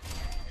at it.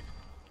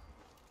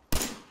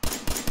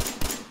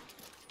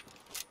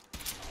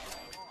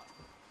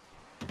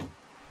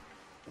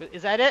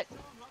 Is that it?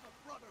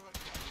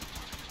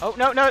 Oh,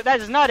 no, no,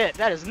 that is not it.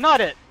 That is not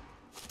it.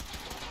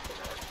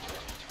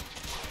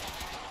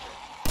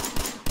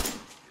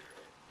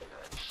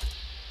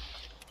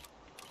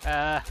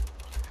 Yeah,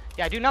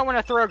 I do not want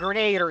to throw a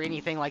grenade or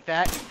anything like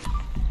that.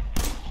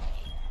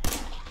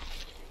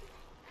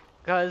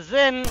 Because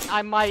then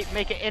I might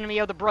make an enemy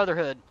of the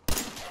Brotherhood.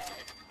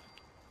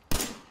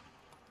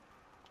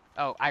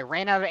 Oh, I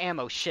ran out of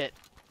ammo. Shit.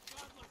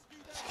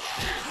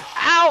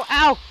 Ow!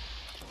 Ow!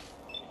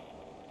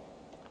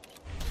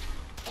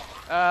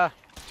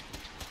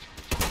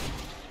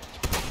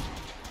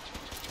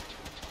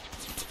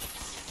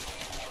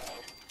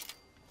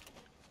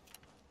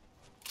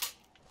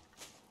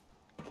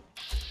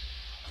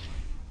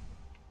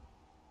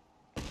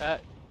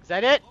 Is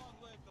that it?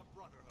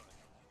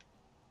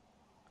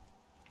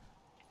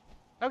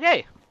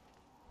 Okay.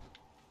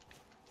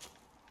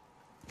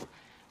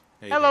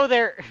 Hey Hello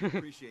there.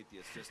 Appreciate the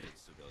assistance,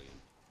 civilian.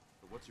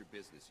 But what's your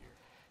business here?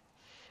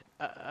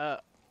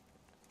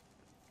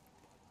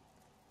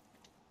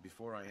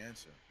 Before I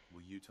answer,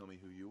 will you tell me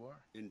who you are?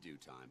 In due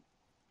time.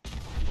 If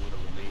you want to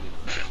remain in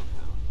our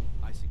compound,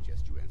 I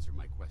suggest you answer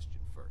my question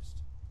first.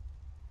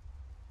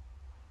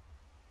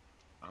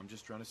 I'm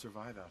just trying to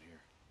survive out here,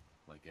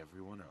 like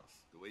everyone else.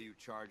 The way you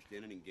charged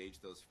in and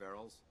engaged those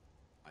ferals,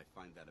 I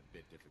find that a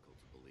bit difficult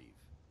to believe.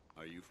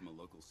 Are you from a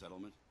local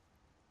settlement?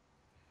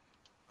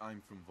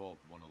 I'm from Vault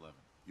 111.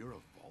 You're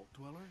a vault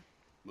dweller?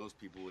 Most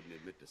people wouldn't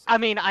admit to such. I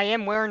mean, I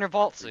am wearing a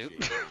vault suit.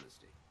 Appreciate your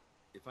honesty.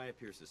 If I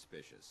appear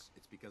suspicious,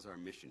 it's because our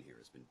mission here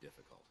has been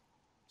difficult.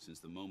 Since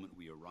the moment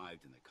we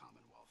arrived in the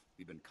Commonwealth,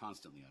 we've been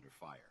constantly under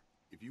fire.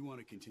 If you want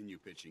to continue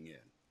pitching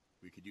in,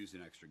 we could use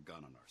an extra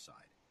gun on our side.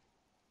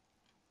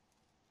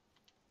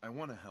 I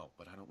want to help,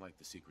 but I don't like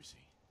the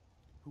secrecy.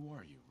 Who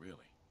are you,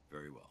 really?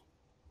 Very well.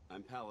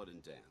 I'm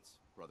Paladin Dance,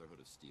 Brotherhood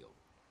of Steel.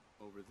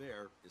 Over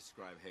there is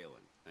Scribe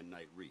Halen and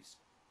Knight Reese.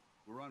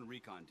 We're on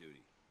recon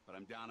duty, but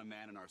I'm down a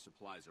man and our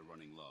supplies are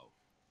running low.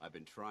 I've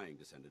been trying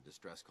to send a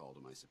distress call to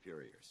my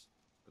superiors,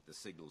 but the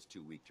signal's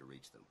too weak to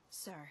reach them.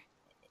 Sir,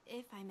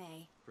 if I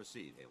may,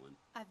 Proceed, Halen.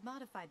 I've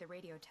modified the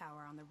radio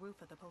tower on the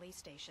roof of the police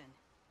station,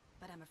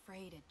 but I'm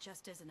afraid it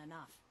just isn't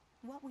enough.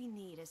 What we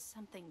need is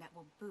something that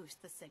will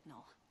boost the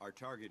signal. Our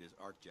target is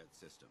ArcJet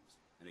Systems,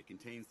 and it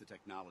contains the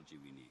technology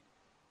we need,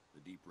 the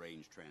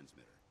deep-range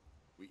transmitter.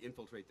 We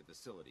infiltrate the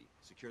facility,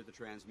 secure the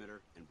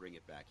transmitter, and bring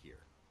it back here.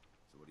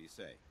 So what do you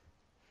say?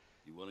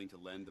 You willing to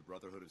lend the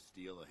Brotherhood of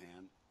Steel a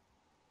hand?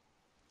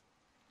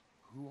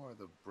 Who are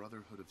the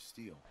Brotherhood of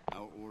Steel?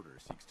 Our order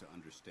seeks to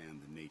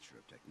understand the nature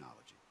of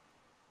technology,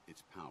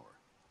 its power,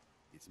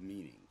 its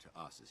meaning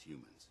to us as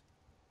humans,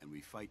 and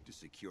we fight to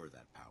secure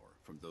that power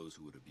from those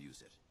who would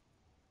abuse it.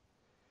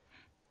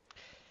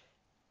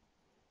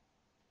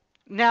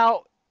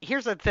 Now,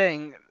 here's the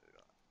thing.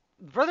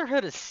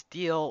 Brotherhood of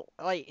Steel,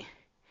 like,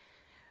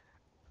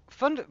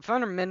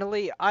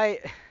 fundamentally, I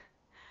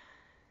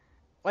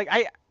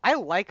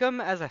like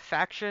them as a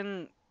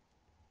faction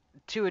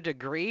to a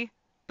degree,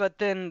 but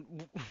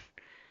then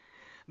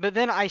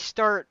I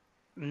start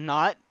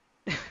not,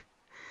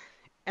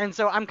 and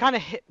so I'm kind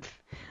of hit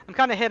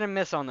and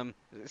miss on them.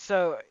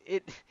 So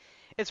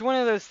it's one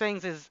of those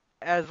things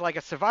as like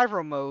a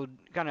survival mode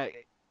kind of,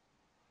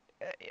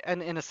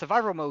 and in a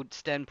survival mode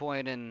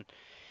standpoint and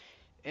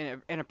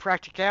in a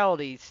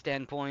practicality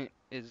standpoint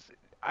is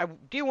I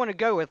do want to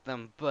go with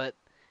them, but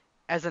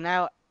as an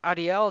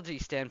ideology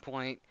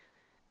standpoint,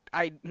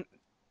 I'm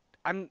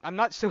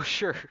not so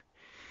sure.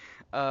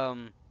 I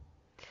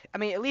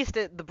mean, at least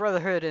at the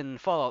Brotherhood in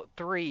Fallout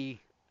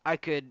 3, I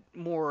could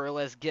more or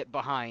less get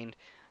behind,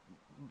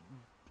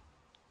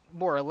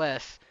 more or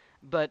less.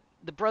 But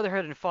the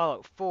Brotherhood in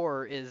Fallout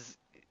 4 is,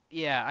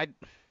 yeah,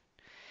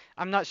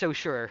 I'm not so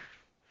sure.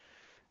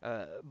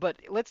 But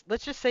let's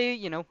just say,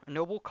 you know, a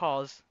noble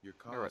cause. Your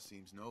cause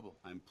seems noble.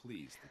 I'm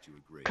pleased that you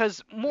agree.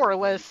 Because more or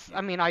less,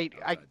 I mean, I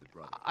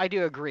do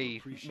We agree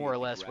appreciate more or the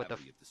less with the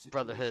gravity of the situation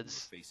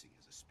Brotherhood's we're facing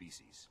as a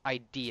species.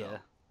 idea. So,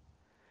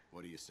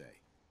 what do you say?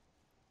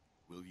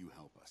 Will you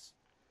help us?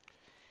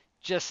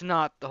 Just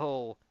not the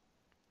whole,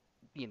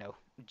 you know,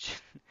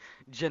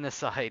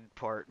 genocide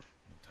part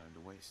No time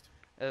to waste.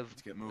 of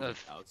Let's get moving.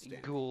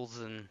 Outstanding. ghouls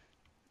and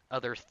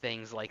other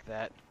things like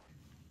that.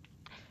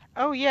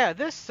 Oh yeah,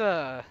 this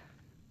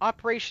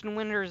Operation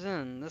Winter's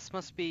End. This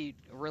must be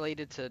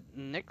related to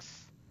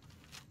Nick's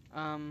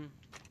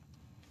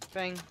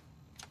thing.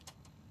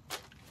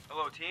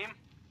 Hello, team.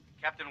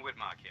 Captain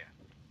Whitmark here.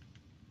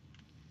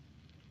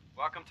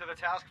 Welcome to the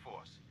task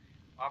force.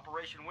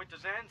 Operation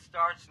Winter's End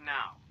starts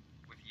now,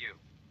 with you.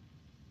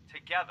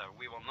 Together,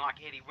 we will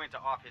knock Eddie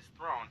Winter off his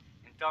throne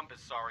and dump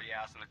his sorry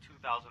ass in a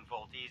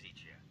 2,000-volt easy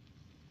chair.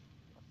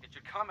 It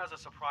should come as a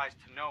surprise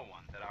to no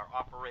one that our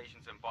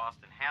operations in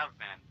Boston have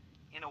been,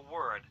 in a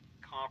word,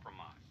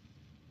 compromised.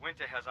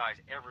 Winter has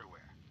eyes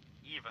everywhere,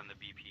 even the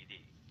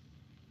BPD.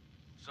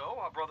 So,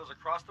 our brothers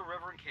across the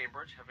river in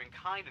Cambridge have been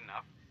kind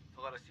enough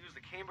to let us use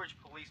the Cambridge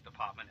Police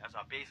Department as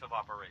our base of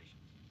operations.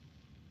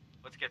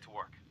 Let's get to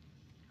work.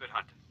 Good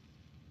hunting.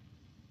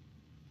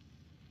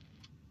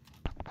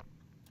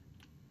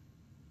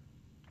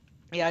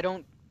 Yeah, I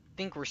don't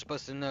think we're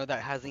supposed to know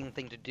that has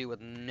anything to do with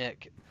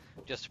Nick,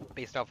 just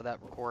based off of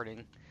that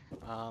recording.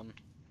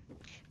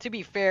 To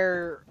be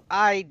fair,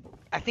 I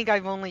think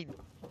I've only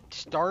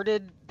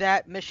started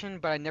that mission,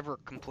 but I never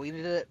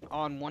completed it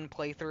on one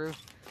playthrough.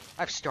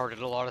 I've started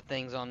a lot of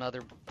things on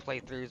other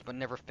playthroughs, but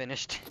never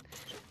finished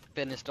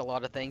a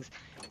lot of things.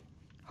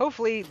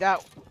 Hopefully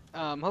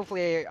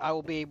hopefully I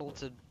will be able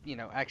to,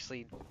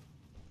 actually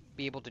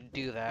be able to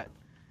do that.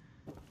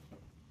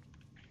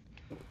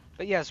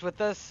 But yes, with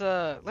us,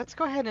 let's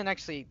go ahead and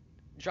actually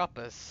drop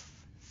a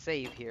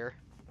save here.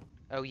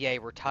 Oh yay,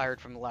 we're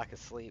tired from the lack of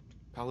sleep.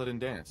 Paladin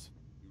Dance.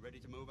 You ready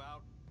to move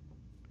out?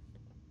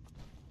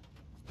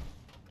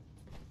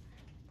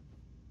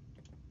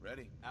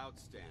 Ready.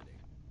 Outstanding.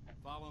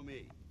 Follow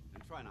me,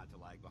 and try not to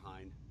lag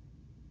behind.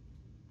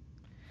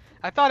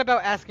 I thought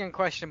about asking a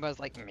question, but I was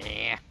like,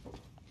 meh.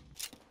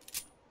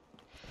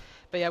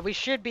 But yeah, we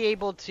should be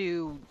able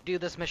to do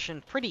this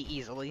mission pretty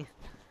easily.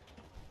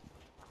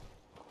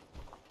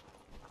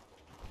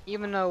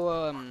 Even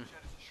though,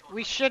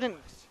 we shouldn't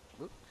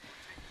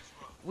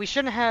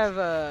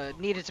have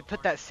needed to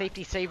put that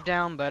safety save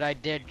down, but I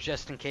did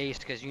just in case,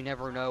 because you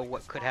never know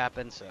what could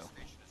happen, so.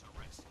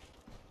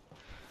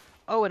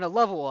 Oh, and a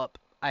level up.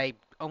 I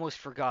almost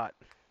forgot.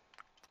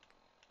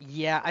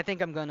 Yeah, I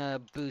think I'm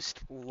gonna boost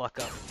luck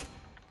up.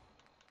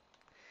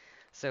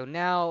 So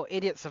now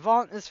Idiot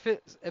Savant is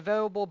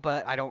available,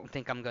 but I don't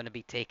think I'm gonna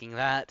be taking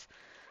that.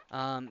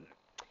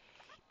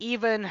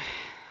 Even,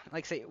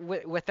 like I say,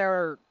 with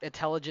our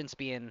intelligence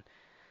being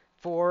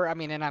 4, I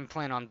mean, and I'm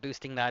planning on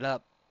boosting that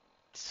up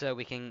so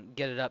we can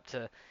get it up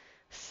to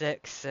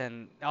 6,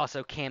 and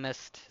also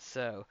Chemist,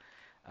 so,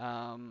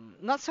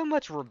 not so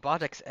much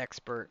Robotics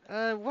Expert.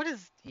 What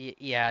is,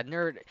 yeah,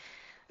 Nerd.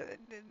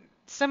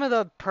 Some of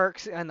the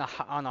perks on the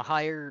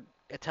higher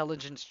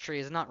intelligence tree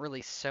is not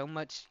really so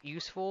much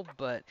useful,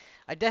 but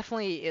I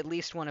definitely at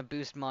least want to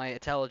boost my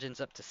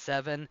intelligence up to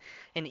 7,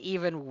 and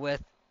even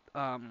with,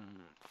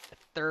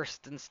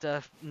 thirst and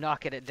stuff,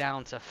 knocking it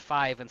down to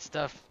 5 and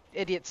stuff.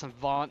 Idiot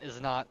Savant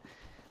is not.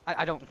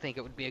 I don't think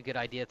it would be a good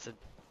idea to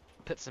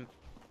put some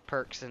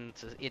perks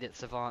into Idiot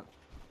Savant.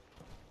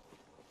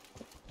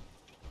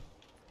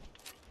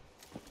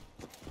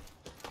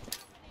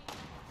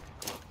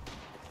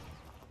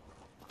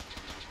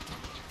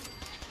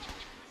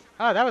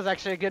 Oh, that was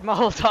actually a good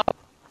Molotov.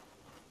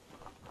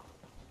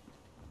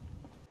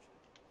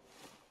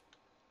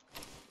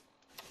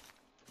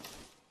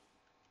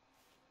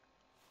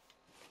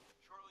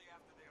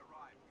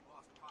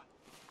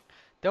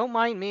 Don't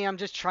mind me, I'm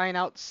just trying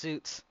out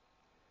suits.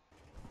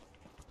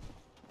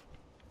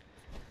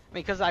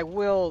 Because I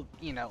will,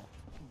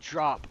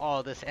 drop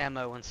all this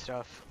ammo and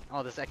stuff.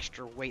 All this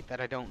extra weight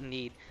that I don't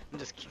need. I'm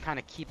just kind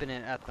of keeping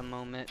it at the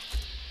moment.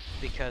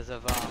 Because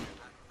of,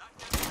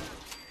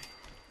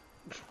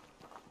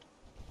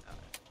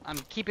 I'm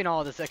keeping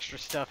all this extra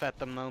stuff at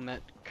the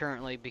moment,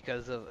 currently,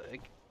 because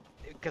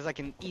I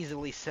can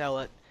easily sell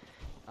it,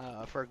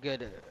 for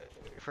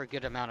a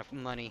good amount of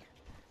money.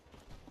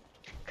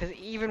 Because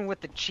even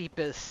with the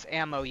cheapest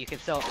ammo, you can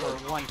sell it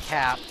for 1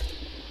 cap.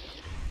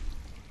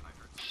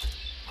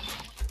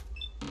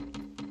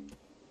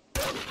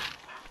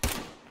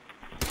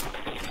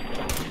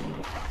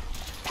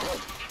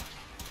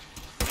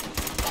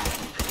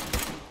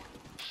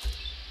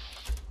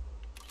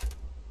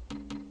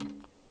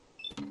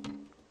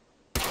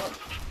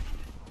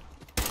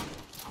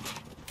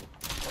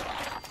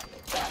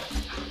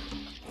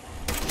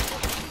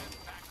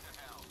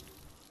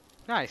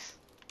 Nice.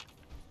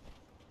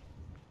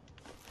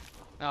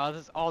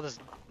 Oh, all this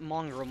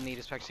mongrel meat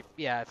is actually,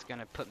 yeah, it's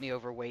gonna put me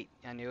overweight.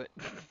 I knew it.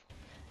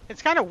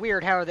 It's kind of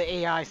weird how the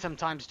AI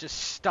sometimes just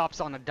stops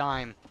on a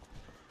dime,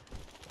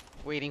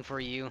 waiting for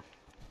you.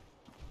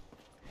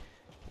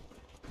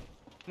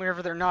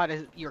 Whenever they're not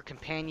your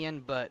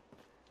companion, but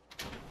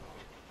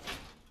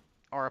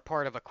are a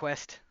part of a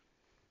quest.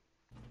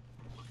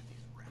 Look at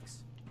these wrecks.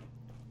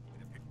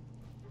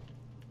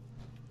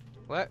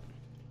 What?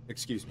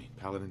 Excuse me,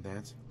 Paladin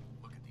Dance.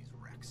 Look at these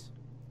wrecks.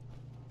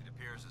 It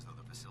appears as though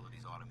the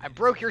facility's automated. I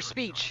broke your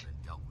security speech. has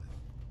been dealt with.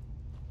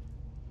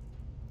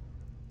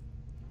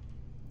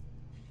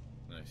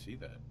 I see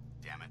that.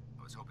 Damn it,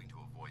 I was hoping to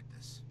avoid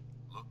this.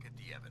 Look at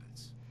the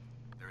evidence.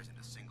 There isn't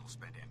a single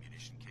spent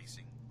ammunition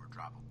casing or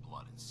drop of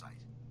blood in sight.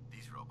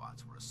 These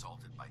robots were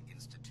assaulted by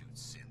Institute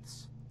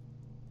synths.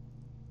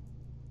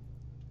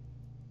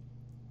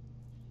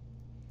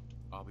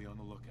 I'll be on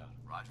the lookout.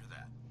 Roger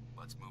that.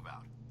 Let's move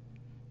out.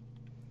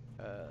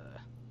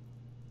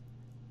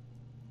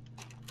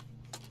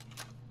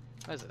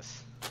 What is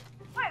this?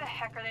 Why the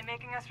heck are they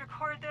making us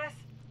record this?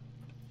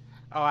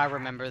 Oh, I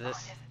remember this.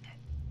 Fun, isn't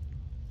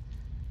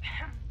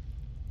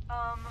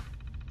it?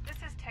 This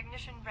is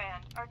Technician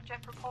Rand,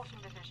 ArcJet Propulsion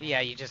Division.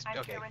 Yeah, you just I'm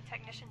okay. here with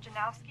Technician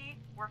Janowski,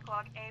 work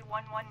log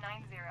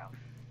A1190.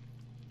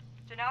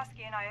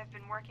 Janowski and I have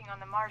been working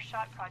on the Mars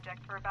Shot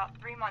project for about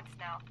 3 months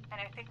now,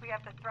 and I think we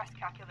have the thrust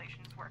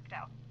calculations worked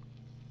out.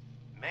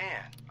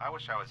 Man, I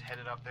wish I was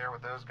headed up there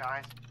with those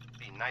guys.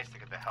 Be nice to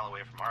get the hell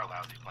away from our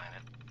lousy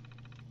planet.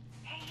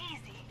 Hey,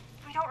 easy.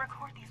 If we don't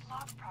record these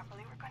logs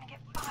properly, we're gonna get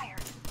fired.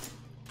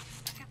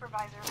 The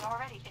supervisor is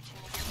already itching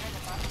to get rid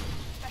of us,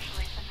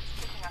 especially since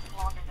it's taking us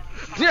longer than we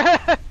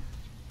thought.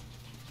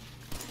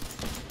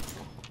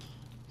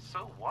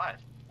 So what?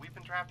 We've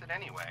been drafted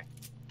anyway.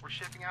 We're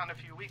shipping out in a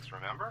few weeks,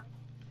 remember?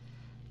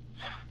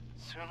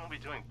 Soon we'll be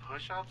doing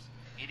push-ups,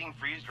 eating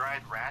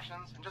freeze-dried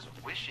rations, and just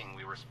wishing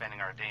we were spending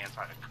our day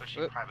inside a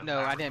cushy private No,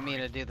 I laboratory. didn't mean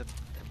to do the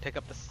pick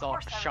up the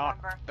course I shot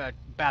remember.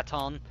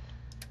 baton.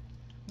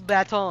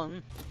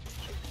 Baton.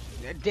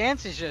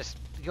 Dance is just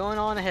going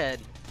on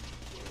ahead.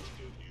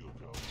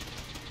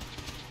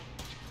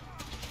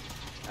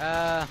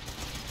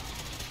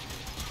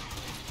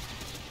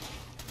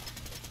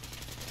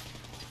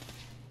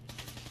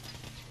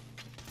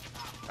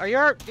 Are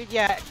you?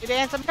 Yeah,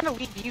 Dance. I'm gonna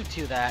leave you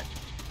to that.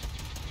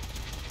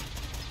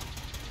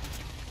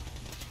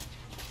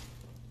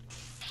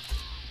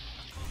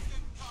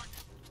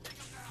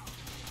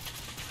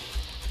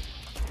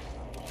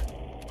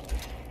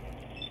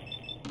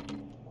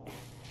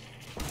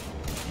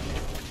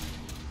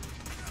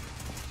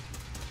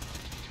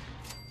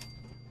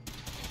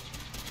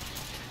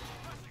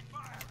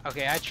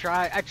 Okay, I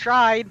tried,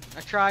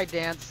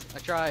 Dance. I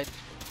tried.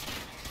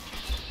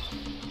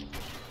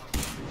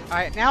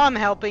 Alright, now I'm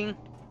helping.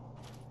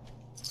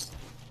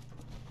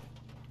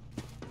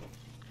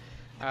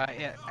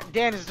 Yeah,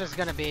 Dan is just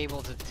gonna be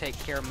able to take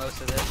care of most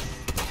of this.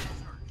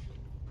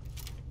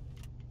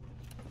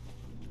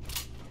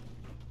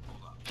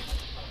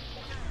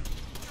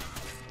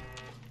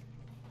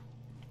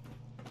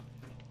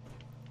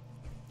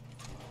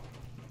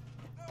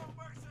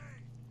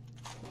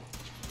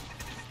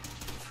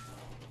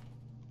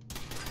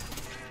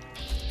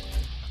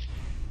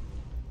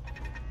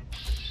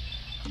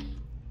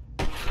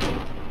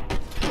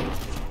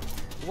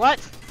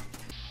 What?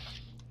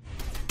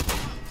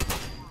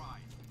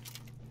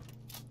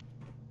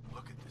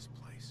 Look at this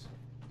place.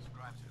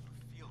 Scribes have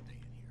a field day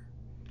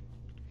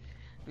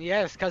in here.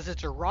 Yes, because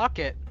it's a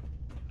rocket.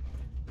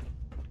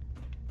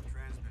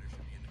 Transmitter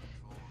should be in the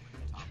control room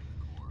at the top of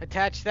the core.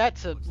 Attach that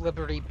to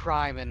Liberty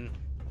Prime and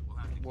We'll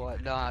have to keep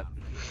whatnot.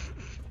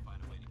 find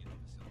a way to get the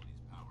facility's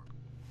power.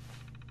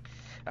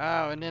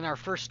 Oh, and then our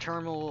first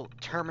terminal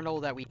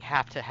that we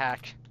have to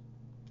hack.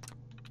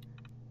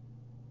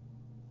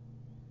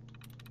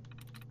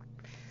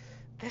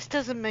 This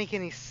doesn't make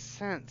any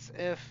sense.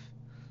 If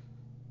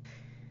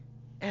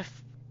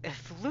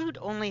loot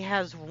only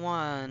has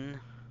one,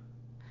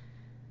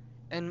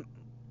 and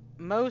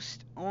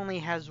most only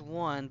has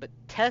one, but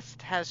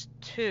test has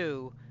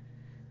two,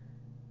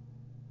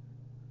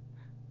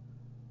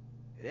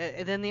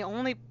 then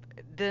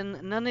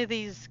none of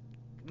these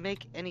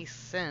make any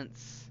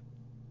sense.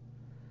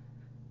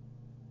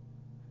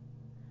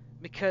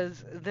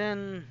 Because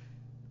then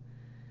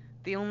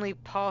the only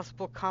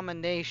possible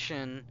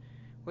combination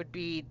would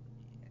be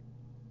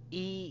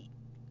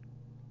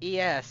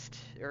ES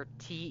or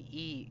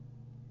TE.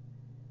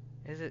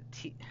 Is it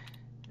T?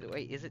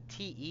 Wait, is it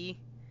TE?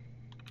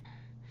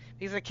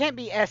 Because it can't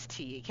be ST.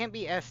 It can't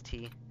be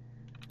ST.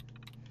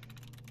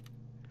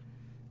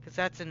 Because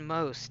that's in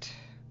most.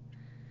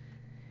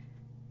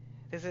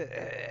 Is it?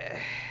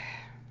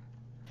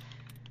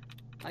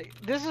 Like,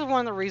 this is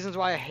one of the reasons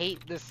why I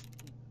hate the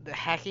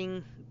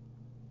hacking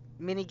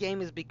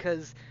minigame, is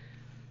because,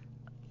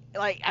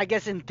 like, I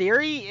guess in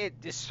theory it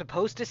is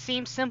supposed to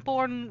seem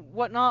simple and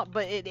whatnot,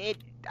 but it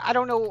I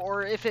don't know,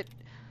 or if it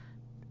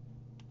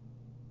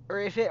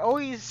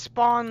always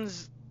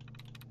spawns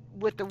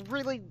with a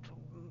really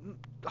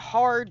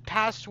hard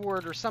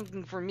password or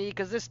something for me,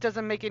 because this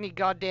doesn't make any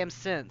goddamn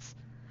sense.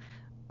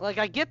 Like,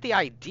 I get the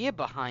idea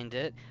behind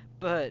it,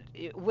 but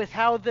with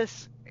how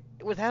this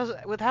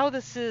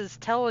is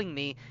telling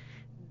me,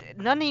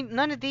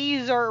 none of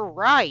these are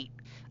right.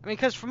 I mean,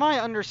 because from my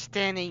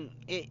understanding,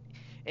 it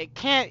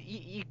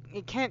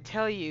can't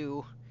tell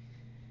you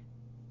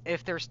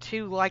if there's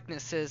two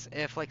likenesses,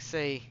 if, like,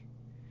 say,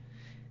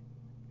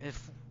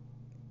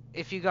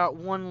 if you got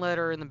one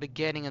letter in the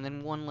beginning and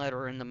then one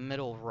letter in the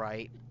middle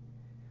right,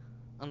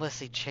 unless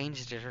they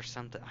changed it or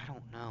something. I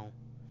don't know.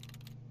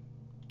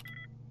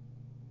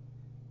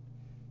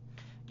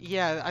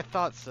 Yeah, I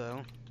thought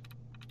so.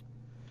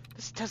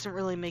 This doesn't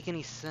really make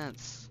any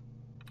sense.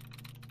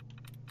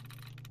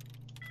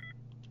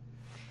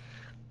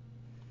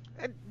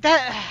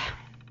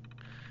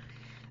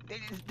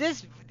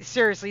 This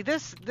seriously,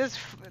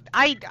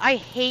 I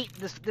hate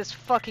this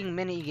fucking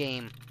mini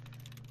game.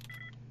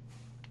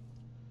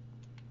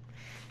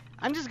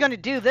 I'm just gonna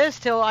do this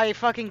till I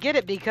fucking get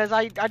it, because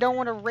I don't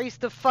want to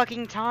waste the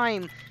fucking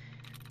time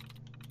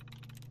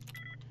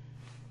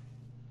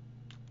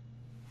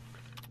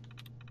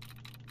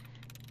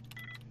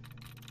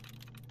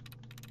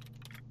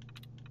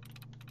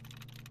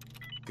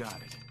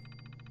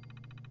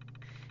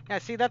Yeah,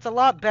 see, that's a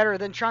lot better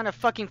than trying to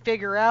fucking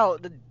figure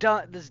out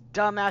this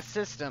dumbass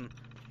system.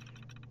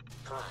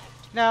 Primed.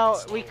 Now,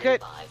 Standing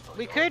by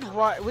for your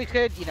command. we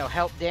could, you know,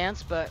 help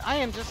Dance, but I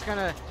am just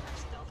gonna,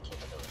 Stealth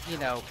capability you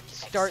know,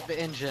 start the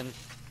engine.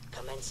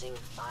 Commencing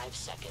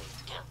 5-second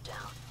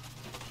countdown.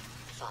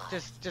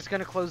 5, Just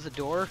gonna close the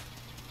door.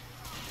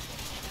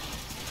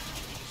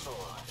 4,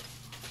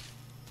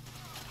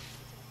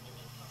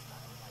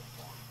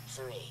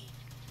 3,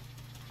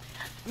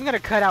 I'm gonna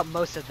cut out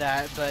most of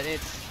that, but 2,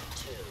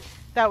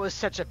 that was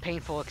such a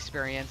painful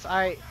experience.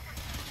 Like,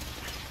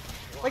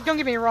 don't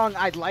get me wrong,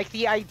 I like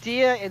the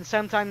idea, and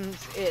sometimes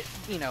it,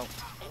 you know,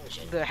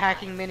 engine the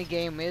hacking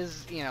minigame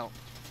is, you know,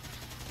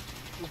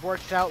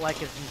 works out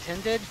like it's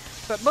intended,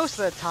 but most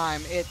of the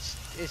time, it's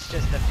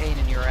just a pain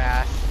in your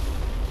ass.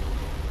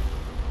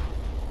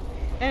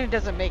 And it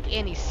doesn't make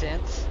any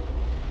sense,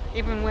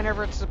 even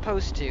whenever it's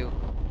supposed to.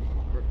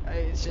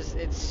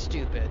 It's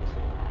stupid.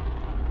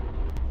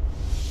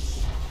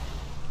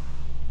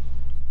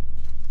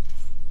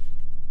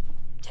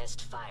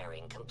 Test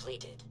firing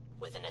completed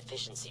with an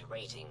efficiency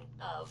rating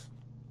of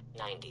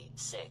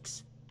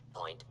 96.7%.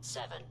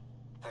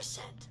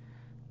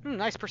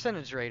 Nice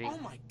percentage rating. Oh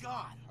my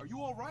god, are you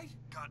alright?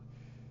 Got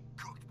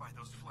cooked by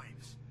those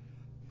flames.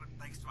 But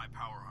thanks to my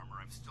power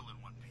armor, I'm still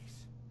in one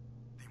piece.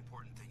 The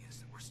important thing is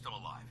that we're still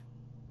alive.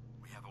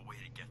 We have a way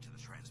to get to the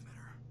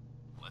transmitter.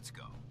 Let's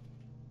go.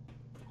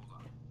 Hold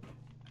on.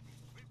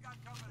 We've got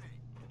company.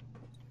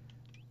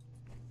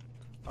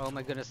 Oh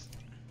my goodness.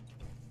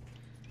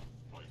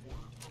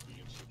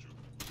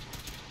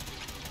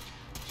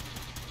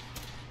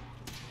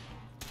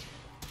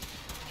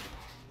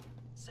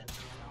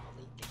 Sensor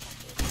anomaly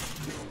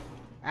detected.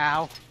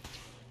 Ow.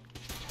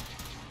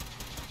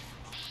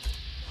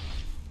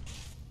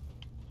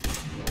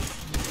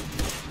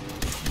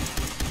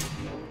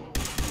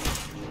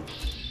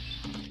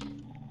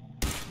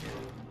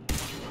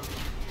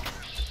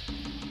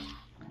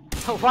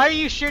 Why are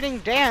you shooting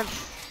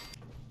Dance?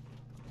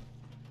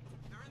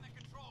 They're in the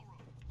control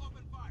room.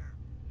 Open fire.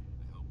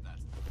 I hope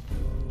that's the...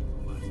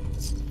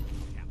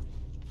 Yeah.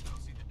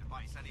 Don't see the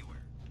device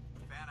anywhere.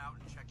 Fan out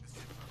and check the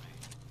SIP for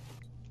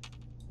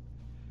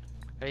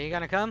me. Are you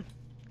gonna come?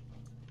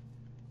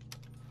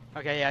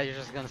 Okay, yeah, you're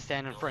just gonna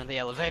stand in front of the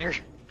elevator.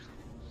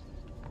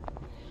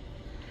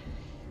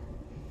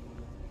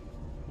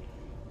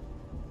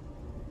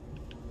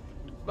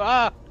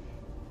 Ah!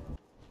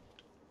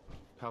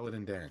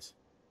 Paladin Dance.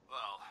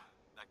 Well,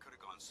 that could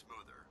have gone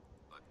smoother,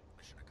 but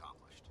mission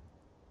accomplished.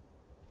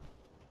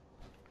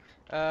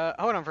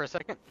 Hold on for a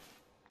second.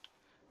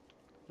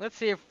 Let's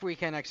see if we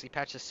can actually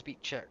patch a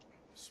speed check.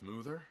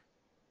 Smoother?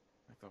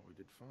 I thought we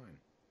did fine.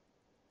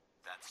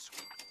 That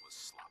sweep was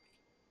sloppy.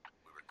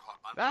 We were caught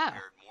Ah.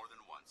 unprepared more than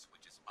once,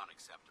 which is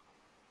unacceptable.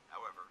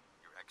 However,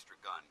 your extra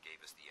gun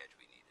gave us the edge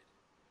we needed.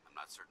 I'm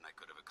not certain I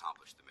could have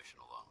accomplished the mission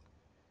alone.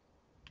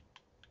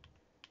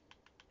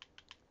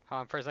 Hold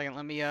on for a second,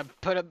 let me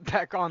put it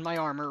back on my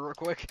armor real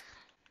quick.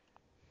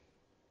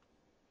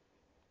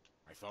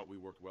 I thought we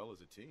worked well as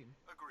a team.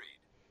 Agreed.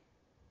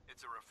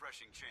 It's a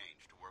refreshing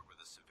change to work with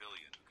a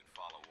civilian who can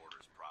follow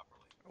orders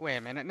properly. Wait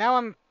a minute, now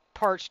I'm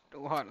parched.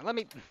 Hold on, let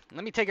me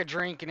take a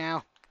drink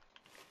now.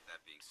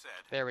 That being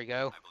said, There we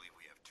go. I believe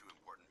we have two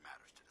important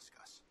matters to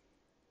discuss.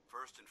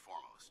 First and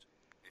foremost,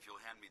 if you'll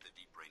hand me the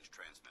deep-range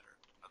transmitter,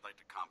 I'd like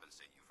to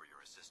compensate you for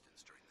your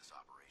assistance during this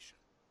operation.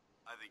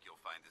 I think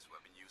you'll find this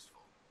weapon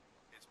useful.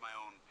 It's my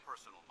own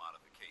personal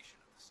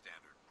modification of the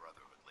standard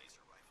Brotherhood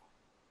laser rifle.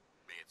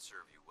 May it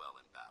serve you well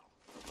in battle.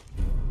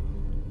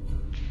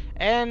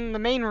 And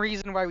the main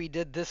reason why we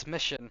did this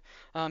mission,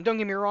 don't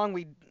get me wrong,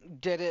 we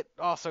did it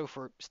also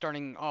for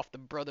starting off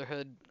the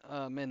Brotherhood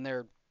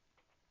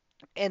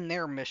in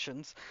their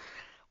missions,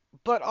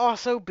 but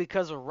also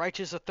because of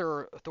righteous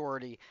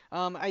authority.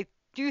 I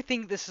do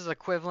think this is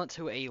equivalent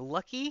to a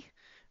lucky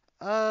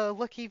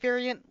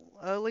variant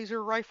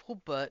laser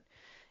rifle, but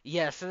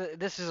yes,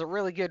 this is a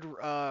really good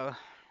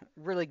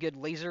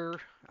laser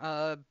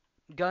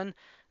gun.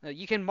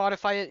 You can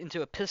modify it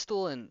into a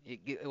pistol, and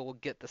it will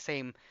get the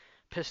same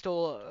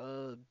pistol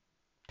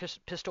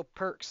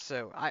perks.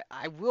 So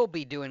I will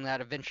be doing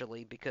that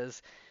eventually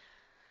because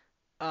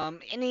at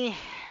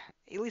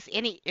least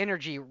any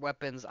energy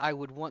weapons I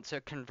would want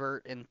to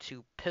convert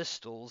into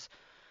pistols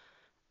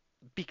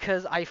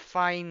because I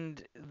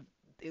find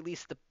at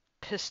least the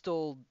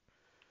pistols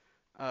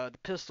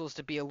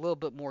to be a little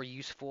bit more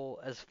useful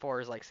as far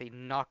as like say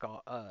knock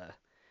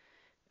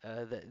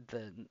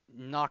the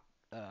knock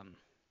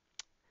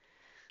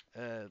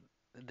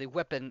the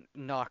weapon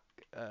knock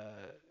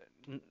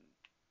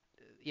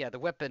the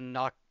weapon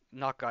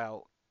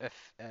knockout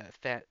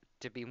effect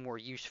to be more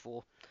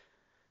useful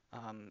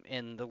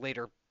in the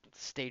later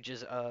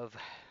stages of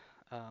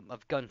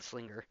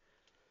gunslinger.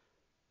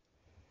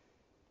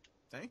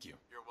 Thank you.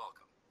 You're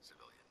welcome,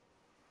 civilian.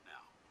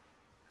 Now,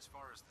 as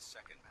far as the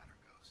second matter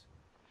goes,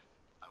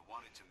 I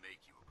wanted to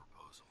make you a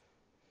proposal.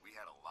 We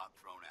had a lot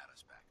thrown at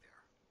us back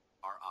there.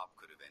 Our op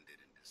could have ended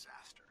in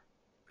disaster,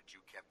 but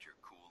you kept your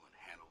cool and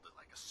handled it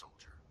like a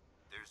soldier.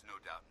 There's no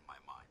doubt in my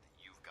mind that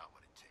you've got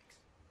what it takes.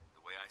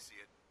 The way I see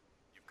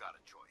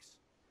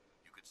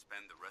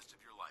spend the rest of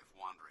your life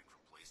wandering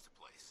from place to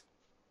place,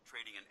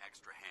 trading an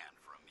extra hand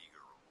for a meager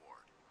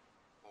reward.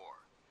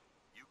 Or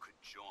you could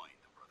join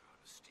the Brotherhood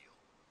of Steel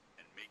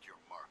and make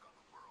your mark on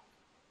the world.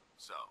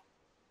 So,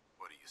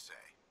 what do you say?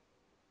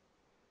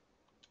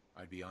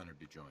 I'd be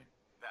honored to join.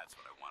 That's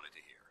what I wanted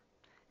to hear.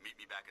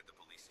 Meet me back at the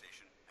police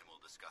station and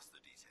we'll discuss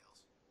the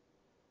details.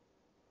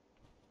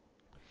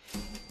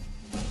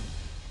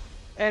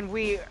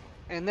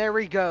 And there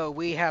we go.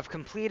 We have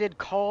completed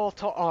Call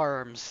to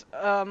Arms.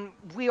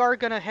 We are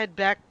gonna head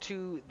back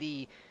to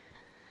the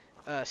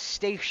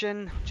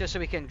station just so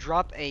we can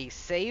drop a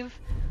save.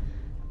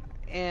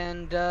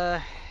 And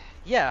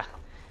yeah,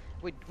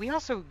 we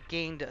also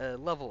gained a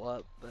level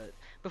up. But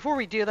before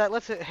we do that,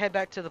 let's head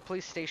back to the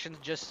police station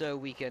just so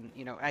we can,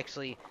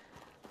 actually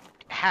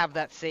have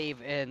that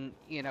save and,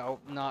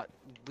 not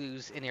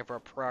lose any of our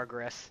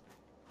progress.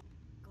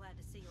 Glad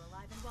to see you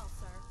alive and well,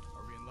 sir.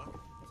 Are we in luck?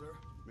 Sir,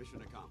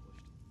 mission accomplished.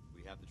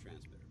 We have the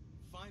transmitter.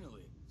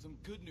 Finally, some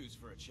good news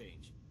for a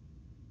change.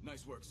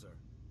 Nice work, sir.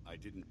 I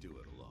didn't do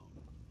it alone.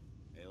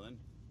 Aelin,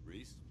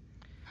 Reese,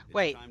 it's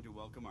Wait. time to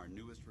welcome our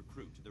newest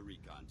recruit to the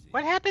recon team.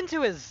 What happened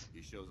to his...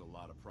 He shows a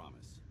lot of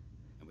promise.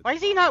 And with Why the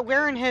is he proper not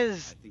wearing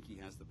guidance, his I think he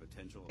has the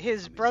potential of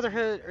his becoming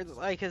Brotherhood, or the best.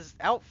 like his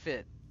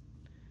outfit?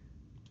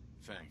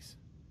 Thanks.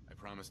 I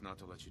promise not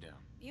to let you down.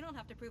 You don't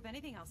have to prove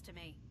anything else to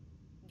me.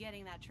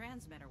 Getting that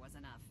transmitter was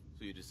enough.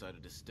 So you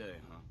decided to stay,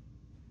 huh?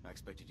 I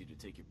expected you to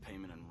take your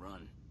payment and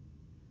run.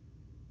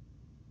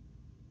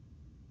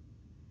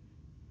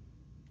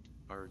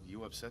 Are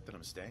you upset that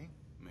I'm staying?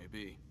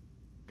 Maybe.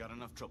 Got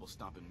enough trouble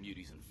stomping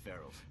muties and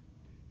pharaohs.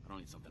 I don't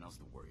need something else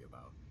to worry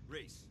about.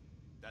 Reese,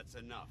 that's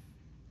enough.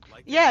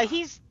 Like it or Yeah, not,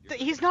 you're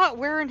he's gonna not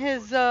wearing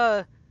his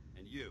And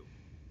you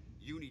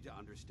need to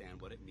understand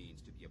what it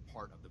means to be a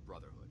part of the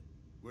Brotherhood.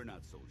 We're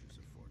not soldiers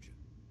of fortune.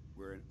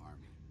 We're an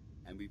army,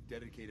 and we've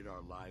dedicated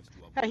our lives to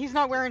Yeah, he's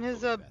not wearing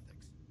his, ethics.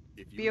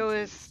 If you intend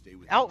to BOS stay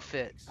with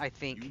outfit, Politics, I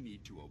think. you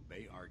need to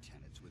obey our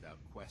tenets without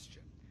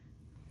question.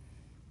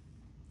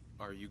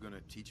 Are you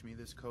gonna teach me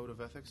this code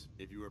of ethics?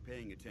 If you were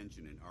paying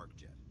attention in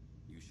ArcJet,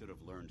 you should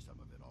have learned some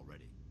of it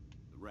already.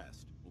 The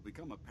rest will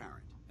become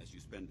apparent as you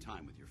spend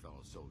time with your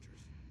fellow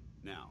soldiers.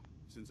 Now,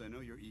 since I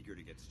know you're eager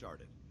to get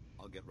started,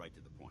 I'll get right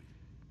to the point.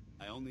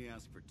 I only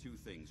ask for two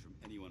things from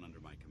anyone under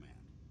my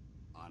command: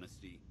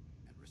 honesty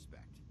and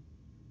respect.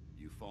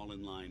 You fall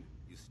in line,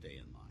 you stay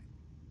in line.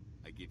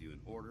 I give you an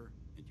order,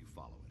 and you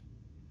follow it.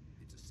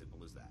 It's as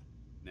simple as that.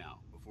 Now,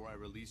 before I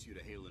release you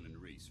to Halen and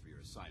Reese for your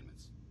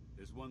assignments,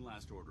 there's one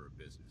last order of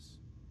business.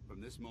 From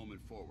this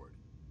moment forward,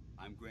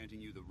 I'm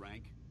granting you the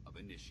rank of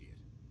Initiate.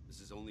 This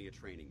is only a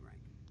training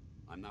rank.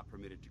 I'm not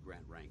permitted to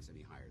grant ranks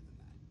any higher than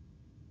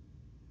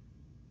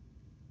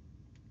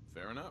that.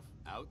 Fair enough.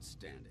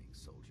 Outstanding,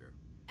 soldier.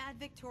 Ad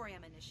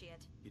Victoriam,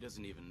 Initiate. He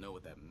doesn't even know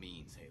what that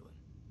means, Halen.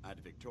 Ad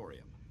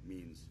Victoriam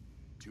means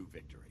to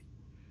victory.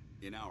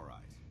 In our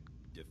eyes,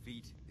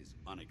 defeat is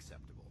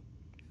unacceptable,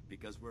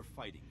 because we're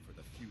fighting for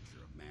the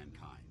future of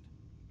mankind.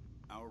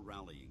 Our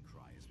rallying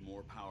cry is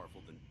more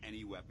powerful than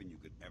any weapon you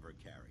could ever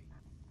carry.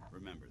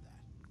 Remember that.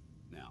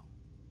 Now,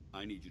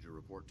 I need you to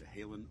report to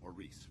Halen or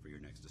Reese for your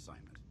next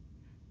assignment.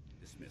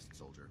 Dismissed,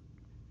 soldier.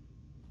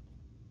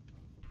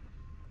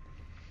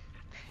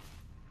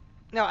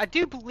 Now, I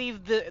do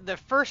believe the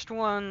first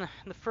one,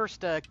 the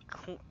first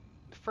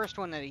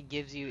one that he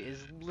gives you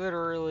is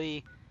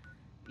literally,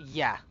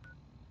 yeah,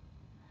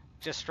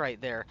 just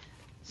right there.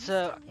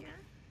 So, You still here?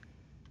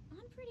 I'm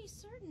pretty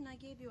certain I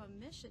gave you a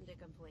mission to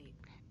complete.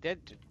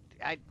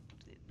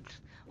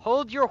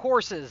 Hold your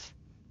horses.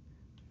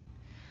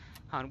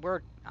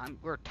 We're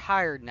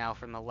tired now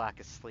from the lack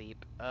of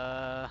sleep.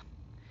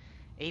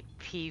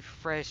 AP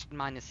fresh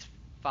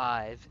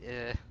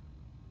 -5.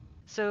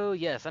 So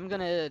yes, I'm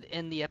gonna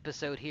end the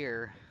episode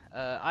here.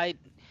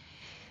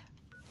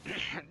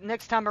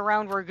 Next time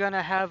around we're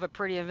gonna have a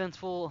pretty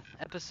eventful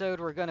episode.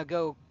 We're gonna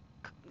go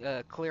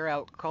clear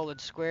out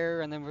College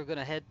Square, and then we're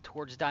gonna head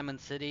towards Diamond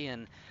City.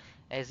 And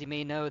as you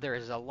may know,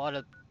 there's a lot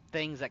of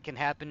things that can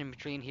happen in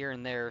between here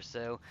and there.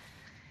 So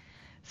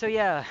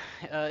yeah,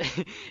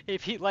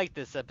 if you like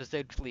this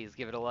episode, please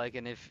give it a like,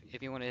 and if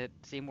you want to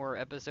see more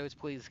episodes,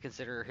 please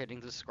consider hitting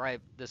the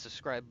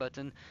subscribe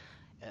button.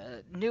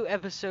 New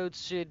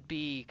episodes should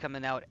be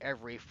coming out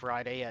every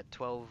Friday at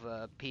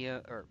 12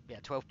 p.m. or yeah,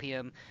 12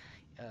 p.m.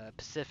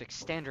 Pacific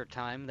Standard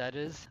Time, that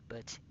is.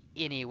 But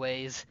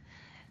anyways,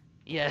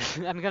 yes,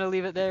 I'm gonna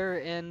leave it there,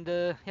 and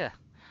yeah,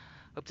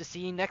 hope to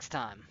see you next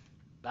time.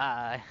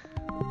 Bye.